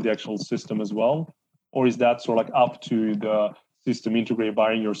owner or for the actual system as well? Or is that sort of like up to the system integrator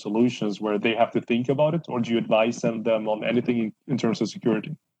buying your solutions where they have to think about it? Or do you advise them on anything in terms of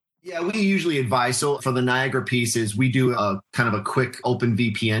security? Yeah, we usually advise. So for the Niagara pieces, we do a kind of a quick open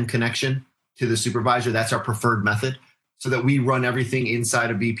VPN connection to the supervisor. That's our preferred method, so that we run everything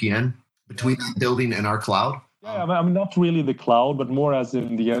inside a VPN between the building and our cloud. Yeah, I mean, not really the cloud, but more as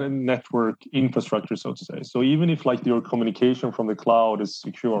in the network infrastructure, so to say. So even if like your communication from the cloud is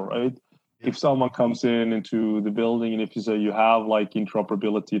secure, right? Yeah. If someone comes into the building and if you say you have like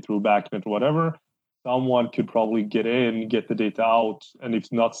interoperability through BACnet or whatever, someone could probably get in, get the data out. And if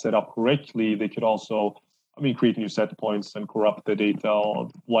it's not set up correctly, they could also create new set points and corrupt the data or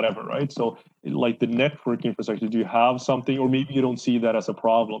whatever, right? So like the network infrastructure, do you have something, or maybe you don't see that as a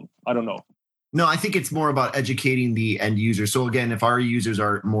problem? I don't know. No, I think it's more about educating the end user. So again, if our users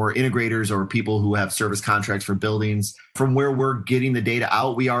are more integrators or people who have service contracts for buildings, from where we're getting the data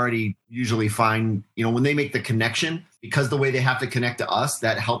out, we already usually find, when they make the connection, because the way they have to connect to us,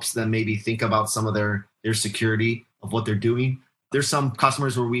 that helps them maybe think about some of their security of what they're doing. There's some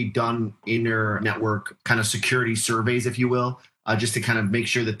customers where we've done inner network kind of security surveys, if you will, just to kind of make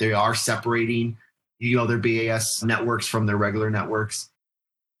sure that they are separating, their BAS networks from their regular networks.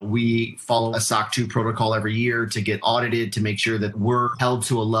 We follow a SOC 2 protocol every year to get audited to make sure that we're held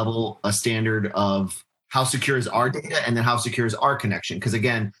to a standard of how secure is our data and then how secure is our connection. Because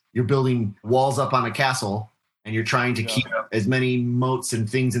again, you're building walls up on a castle and you're trying to keep as many moats and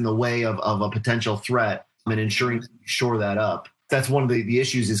things in the way of a potential threat and ensuring that you shore that up. That's one of the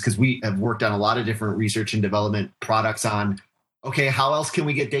issues, is because we have worked on a lot of different research and development products on, okay, how else can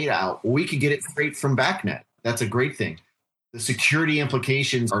we get data out? Well, we could get it straight from BACnet. That's a great thing. The security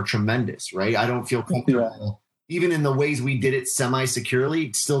implications are tremendous, right? I don't feel comfortable. Even in the ways we did it semi-securely,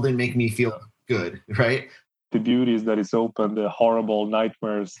 it still didn't make me feel good, right? The beauty is that it's open. The horrible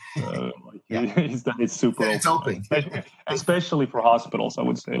nightmares is that it's super open. Especially for hospitals, I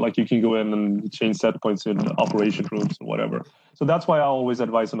would say. Like you can go in and change set points in operation rooms or whatever. So that's why I always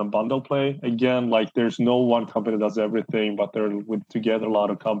advise on a bundle play. Again, like there's no one company that does everything, but they're together a lot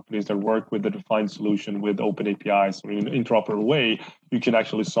of companies that work with a defined solution with open APIs or in an interoperable way. You can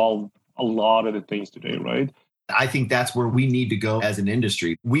actually solve a lot of the things today, right? I think that's where we need to go as an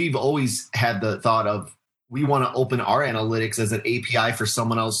industry. We've always had the thought of, we want to open our analytics as an API for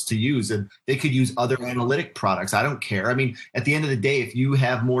someone else to use, and they could use other analytic products. I don't care. I mean, at the end of the day, if you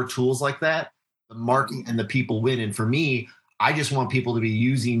have more tools like that, the market and the people win. And for me, I just want people to be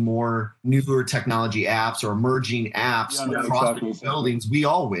using more newer technology apps or emerging apps across the buildings. We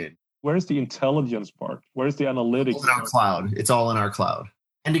all win. Where's the intelligence part? Where's the analytics? It's all in our cloud. It's all in our cloud.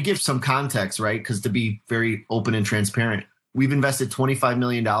 And to give some context, right? Because to be very open and transparent, we've invested $25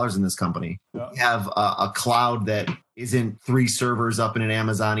 million in this company. Yeah. We have a cloud that isn't 3 servers up in an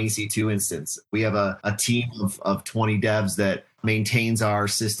Amazon EC2 instance. We have a team of 20 devs that maintains our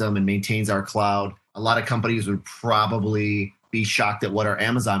system and maintains our cloud. A lot of companies would probably be shocked at what our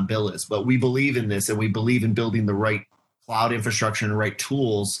Amazon bill is, but we believe in this and we believe in building the right cloud infrastructure and the right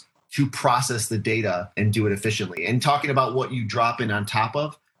tools to process the data and do it efficiently. And talking about what you drop in on top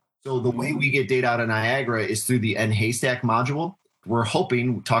of, so the way we get data out of Niagara is through the NHaystack module. We're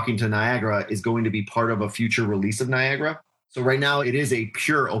hoping talking to Niagara is going to be part of a future release of Niagara. So right now it is a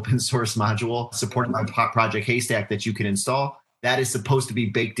pure open source module supported by Project Haystack that you can install. That is supposed to be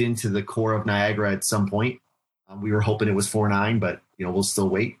baked into the core of Niagara at some point. We were hoping it was 4.9, but we'll still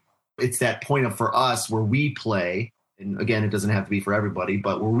wait. It's that point of, for us, where we play, and again, it doesn't have to be for everybody,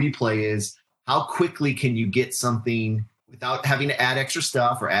 but where we play is how quickly can you get something without having to add extra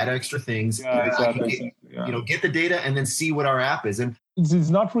stuff or add extra things. Get the data and then see what our app is. And it's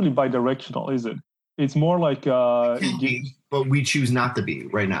not really bi-directional, is it? It's more like but we choose not to be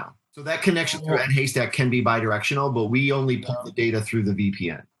right now. So that connection through NHaystack can be bi-directional, but we only pull the data through the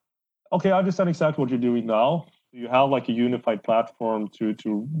VPN. Okay, I understand exactly what you're doing now. You have like a unified platform to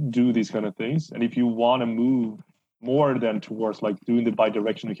do these kind of things. And if you want to move more than towards like doing the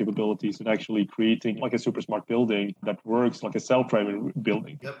bi-directional capabilities and actually creating like a super smart building that works like a self-driving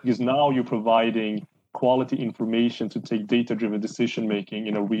building. Yep. Because now you're providing quality information to take data-driven decision-making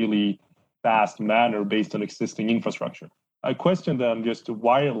in a really fast manner based on existing infrastructure. I question then just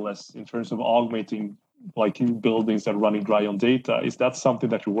wireless in terms of augmenting like buildings that are running dry on data. Is that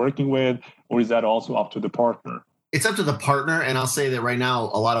something that you're working with, or is that also up to the partner? It's up to the partner. And I'll say that right now,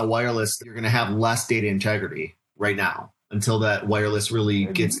 a lot of wireless, you're going to have less data integrity right now until that wireless really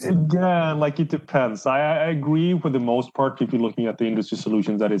gets again, like it depends. I agree for the most part if you're looking at the industry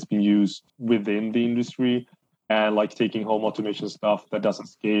solutions that is being used within the industry and like taking home automation stuff that doesn't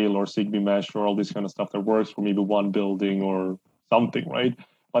scale or Zigbee mesh or all this kind of stuff that works for maybe one building or something, right?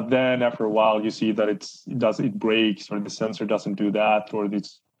 But then after a while you see that it breaks or the sensor doesn't do that or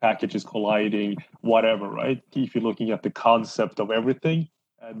this package is colliding, whatever, right? If you're looking at the concept of everything,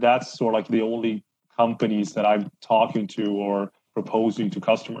 that's sort of like the only companies that I'm talking to or proposing to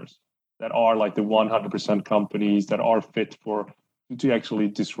customers that are like the 100% companies that are fit to actually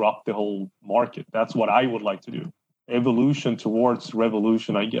disrupt the whole market. That's what I would like to do. Evolution towards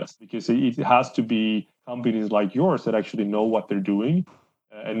revolution, I guess, because it has to be companies like yours that actually know what they're doing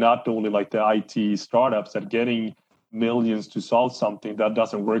and not only like the IT startups that getting millions to solve something that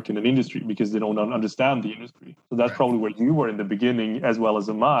doesn't work in an industry because they don't understand the industry. So that's probably where you were in the beginning as well as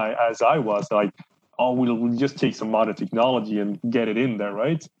I was like, oh, we'll just take some modern technology and get it in there,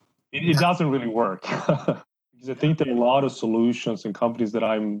 right? It doesn't really work. Because I think there are a lot of solutions and companies that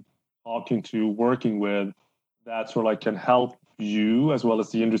I'm talking to, working with, that sort of like can help you as well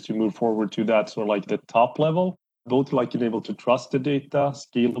as the industry move forward to that sort of like the top level, both like being able to trust the data,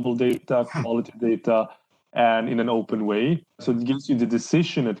 scalable data, quality data, and in an open way. So it gives you the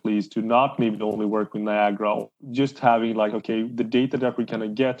decision at least to not maybe only work with Niagara, just having like, okay, the data that we're going to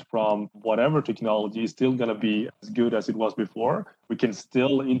get from whatever technology is still going to be as good as it was before. We can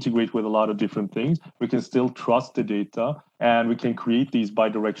still integrate with a lot of different things. We can still trust the data, and we can create these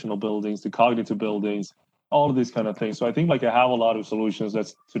bidirectional buildings, the cognitive buildings, all of these kind of things. So I think like I have a lot of solutions that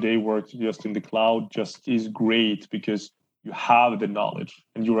today work just in the cloud just is great because you have the knowledge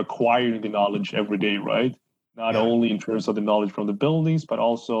and you're acquiring the knowledge every day, right? Not only in terms of the knowledge from the buildings, but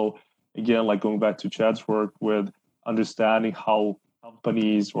also, again, like going back to Chad's work with understanding how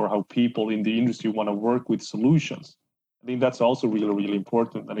companies or how people in the industry want to work with solutions. I think that's also really, really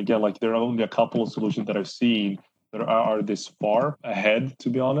important. And again, like there are only a couple of solutions that I've seen that are this far ahead, to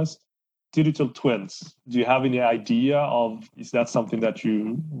be honest. Digital twins. Do you have any idea of, is that something that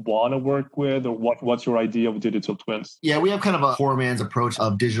you want to work with, or what's your idea of digital twins? Yeah, we have kind of a poor man's approach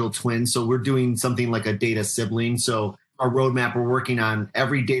of digital twins. So we're doing something like a data sibling. So our roadmap, we're working on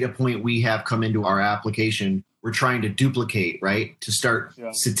every data point we have come into our application. We're trying to duplicate, right? To start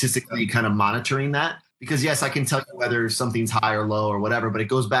statistically kind of monitoring that. Because yes, I can tell you whether something's high or low or whatever, but it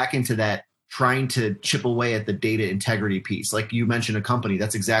goes back into that trying to chip away at the data integrity piece. Like you mentioned a company,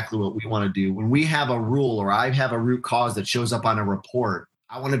 that's exactly what we want to do. When we have a rule or I have a root cause that shows up on a report,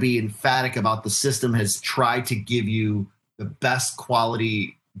 I want to be emphatic about the system has tried to give you the best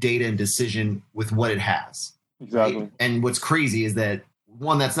quality data and decision with what it has. Exactly. Right? And what's crazy is that,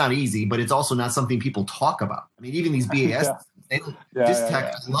 one, that's not easy, but it's also not something people talk about. I mean, even these BAS,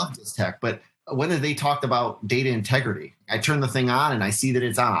 Distech, I love Distech, but when have they talked about data integrity? I turn the thing on and I see that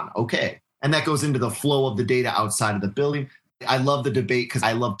it's on. Okay. And that goes into the flow of the data outside of the building. I love the debate because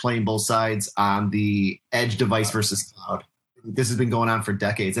I love playing both sides on the edge device versus cloud. This has been going on for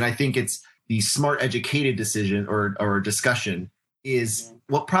decades. And I think it's the smart, educated decision or discussion is,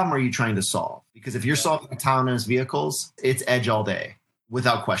 what problem are you trying to solve? Because if you're solving autonomous vehicles, it's edge all day,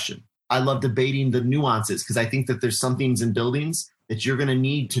 without question. I love debating the nuances because I think that there's some things in buildings that you're going to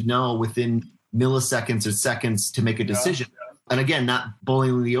need to know within milliseconds or seconds to make a decision. And again, not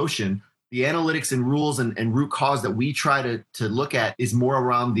boiling the ocean. The analytics and rules and root cause that we try to look at is more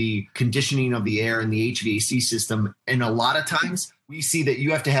around the conditioning of the air and the HVAC system. And a lot of times we see that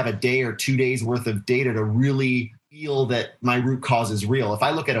you have to have a day or 2 days worth of data to really feel that my root cause is real. If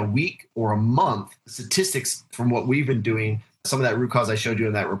I look at a week or a month, the statistics from what we've been doing, some of that root cause I showed you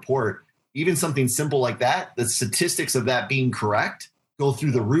in that report, even something simple like that, the statistics of that being correct go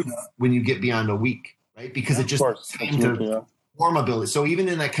through the roof when you get beyond a week, right? Because it just form ability. So even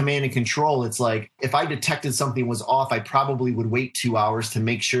in that command and control, it's like if I detected something was off, I probably would wait 2 hours to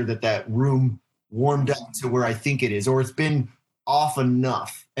make sure that that room warmed up to where I think it is, or it's been off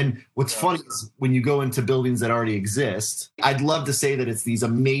enough. And what's funny is when you go into buildings that already exist, I'd love to say that it's these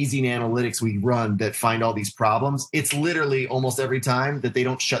amazing analytics we run that find all these problems. It's literally almost every time that they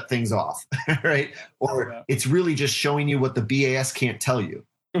don't shut things off, right? Or it's really just showing you what the BAS can't tell you.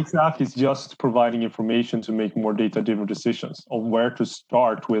 Exactly. It's just providing information to make more data-driven decisions of where to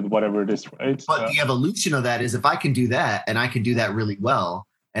start with whatever it is, right? But the evolution of that is if I can do that and I can do that really well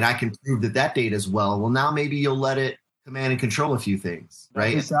and I can prove that that data is well now maybe you'll let it command and control a few things,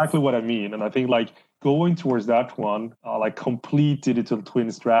 right? That's exactly what I mean. And I think like going towards that one, like complete digital twin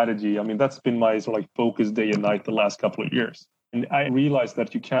strategy, I mean, that's been my sort of like focus day and night the last couple of years. And I realized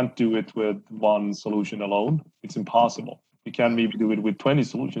that you can't do it with one solution alone. It's impossible. You can maybe do it with 20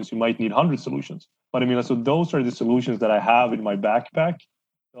 solutions. You might need 100 solutions. But I mean, so those are the solutions that I have in my backpack.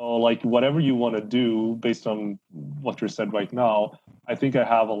 So like whatever you want to do based on what you said right now, I think I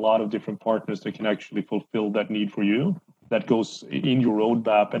have a lot of different partners that can actually fulfill that need for you. That goes in your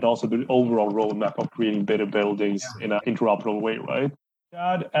roadmap and also the overall roadmap of creating better buildings in an interoperable way, right?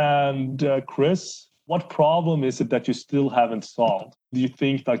 Chad and Chris, what problem is it that you still haven't solved? Do you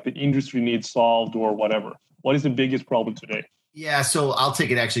think like the industry needs solved or whatever? What is the biggest problem today? Yeah, so I'll take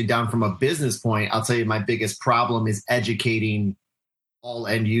it actually down from a business point. I'll tell you my biggest problem is educating all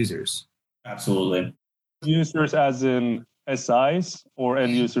end users. Absolutely. Users as in SIs or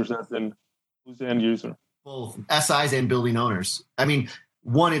end users as in who's the end user? Both SIs and building owners. I mean,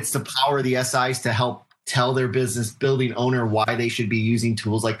 one, it's the power of the SIs to help tell their business building owner why they should be using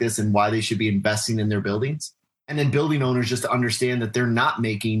tools like this and why they should be investing in their buildings. And then building owners just to understand that they're not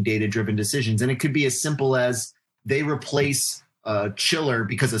making data-driven decisions. And it could be as simple as they replace a chiller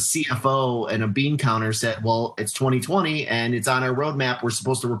because a CFO and a bean counter said, well, it's 2020 and it's on our roadmap. We're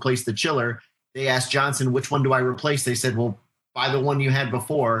supposed to replace the chiller. They asked Johnson, which one do I replace? They said, well, buy the one you had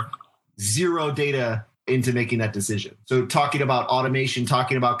before. Zero data into making that decision. So talking about automation,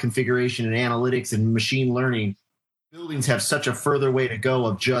 talking about configuration and analytics and machine learning, buildings have such a further way to go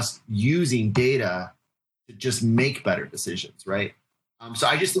of just using data to just make better decisions, right? So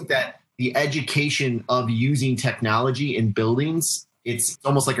I just think that the education of using technology in buildings, it's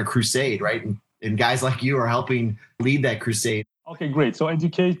almost like a crusade, right? And guys like you are helping lead that crusade. Okay, great. So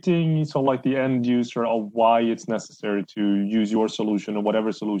educating like the end user of why it's necessary to use your solution or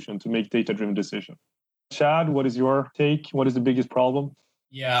whatever solution to make data-driven decisions. Chad, what is your take? What is the biggest problem?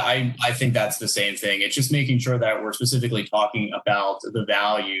 Yeah, I think that's the same thing. It's just making sure that we're specifically talking about the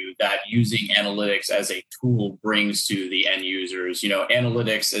value that using analytics as a tool brings to the end users.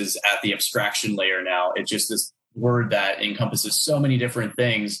 Analytics is at the abstraction layer now. It's just this word that encompasses so many different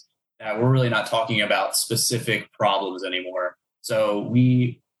things that we're really not talking about specific problems anymore. So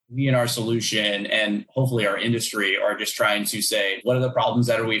we in our solution and hopefully our industry are just trying to say, what are the problems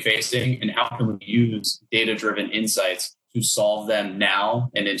that are we facing and how can we use data-driven insights to solve them now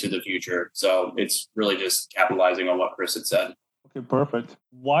and into the future? So it's really just capitalizing on what Chris had said. Okay, perfect.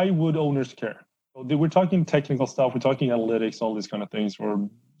 Why would owners care? We're talking technical stuff, we're talking analytics, all these kind of things, or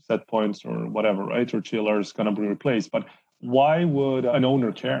set points or whatever, right? Or chillers going to be replaced. But why would an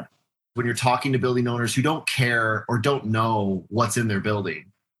owner care? When you're talking to building owners who don't care or don't know what's in their building,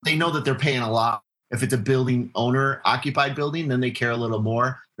 they know that they're paying a lot. If it's a building owner occupied building, then they care a little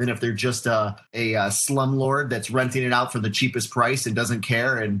more than if they're just a slumlord that's renting it out for the cheapest price and doesn't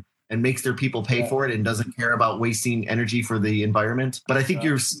care and makes their people pay for it and doesn't care about wasting energy for the environment. But I think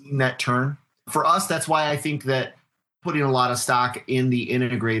you're seeing that turn. For us, that's why I think that putting a lot of stock in the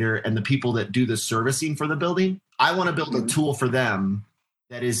integrator and the people that do the servicing for the building, I want to build a tool for them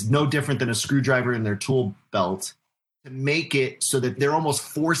that is no different than a screwdriver in their tool belt, to make it so that they're almost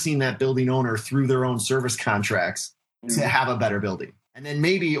forcing that building owner through their own service contracts to have a better building. And then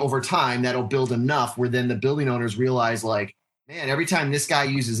maybe over time that'll build enough where then the building owners realize, like, man, every time this guy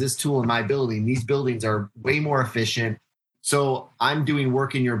uses this tool in my building, these buildings are way more efficient. So I'm doing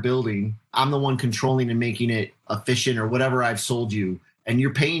work in your building. I'm the one controlling and making it efficient or whatever I've sold you. And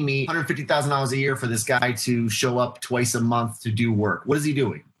you're paying me $150,000 a year for this guy to show up twice a month to do work. What is he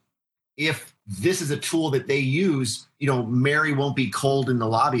doing? If this is a tool that they use, Mary won't be cold in the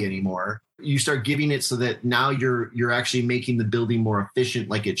lobby anymore. You start giving it so that now you're actually making the building more efficient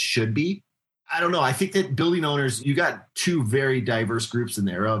like it should be. I don't know. I think that building owners, you got two very diverse groups in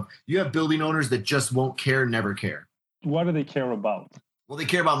there. You have building owners that just won't care, never care. What do they care about? Well, they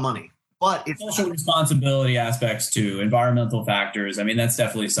care about money. But it's social responsibility aspects too, environmental factors. I mean, that's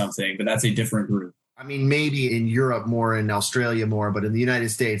definitely something, but that's a different group. I mean, maybe in Europe more, in Australia more, but in the United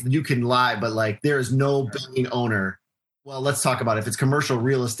States, you can lie, but like there is no building owner. Well, let's talk about it. If it's commercial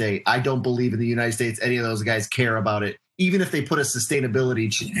real estate, I don't believe in the United States any of those guys care about it, even if they put a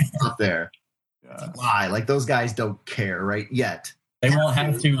sustainability up there. It's a lie. Like those guys don't care, right? Yet. They won't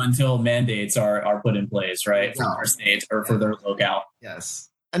have to until mandates are put in place, right? For their state or for their locale. Yes.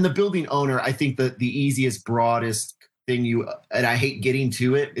 And the building owner, I think that the easiest, broadest thing and I hate getting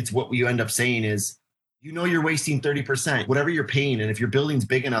to it, it's what you end up saying is, you're wasting 30%, whatever you're paying. And if your building's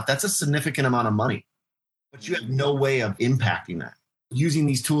big enough, that's a significant amount of money, but you have no way of impacting that. Using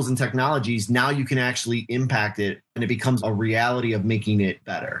these tools and technologies, now you can actually impact it and it becomes a reality of making it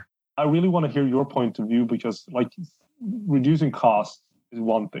better. I really want to hear your point of view because reducing costs is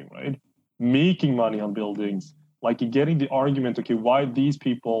one thing, right? Making money on buildings, getting the argument, okay, why these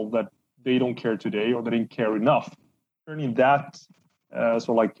people that they don't care today or they didn't care enough, turning that,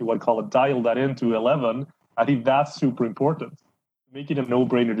 dial that into 11, I think that's super important. Make it a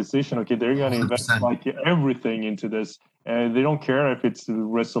no-brainer decision. Okay, they're going to invest everything into this. And they don't care if it's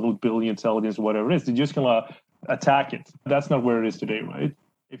Resolute Building Intelligence or whatever it is. They're just going to attack it. That's not where it is today, right?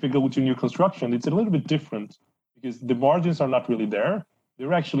 If you go to new construction, it's a little bit different because the margins are not really there.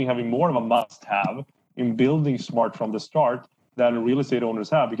 They're actually having more of a must-have in building smart from the start than real estate owners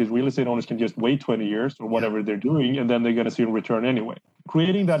have, because real estate owners can just wait 20 years or whatever they're doing, and then they're going to see a return anyway.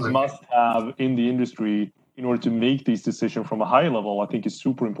 Creating that must-have in the industry in order to make these decisions from a high level, I think is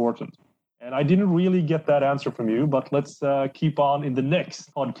super important. And I didn't really get that answer from you, but let's keep on in the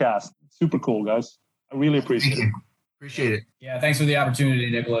next podcast. Super cool, guys. I really appreciate it. Appreciate it. Yeah, thanks for the opportunity,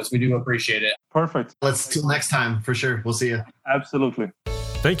 Nicholas. We do appreciate it. Perfect. Till next time, for sure. We'll see you. Absolutely.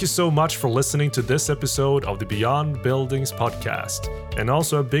 Thank you so much for listening to this episode of the Beyond Buildings podcast. And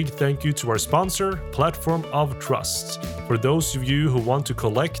also a big thank you to our sponsor, Platform of Trust. For those of you who want to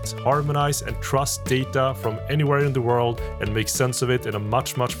collect, harmonize, and trust data from anywhere in the world and make sense of it in a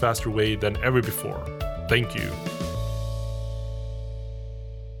much, much faster way than ever before. Thank you.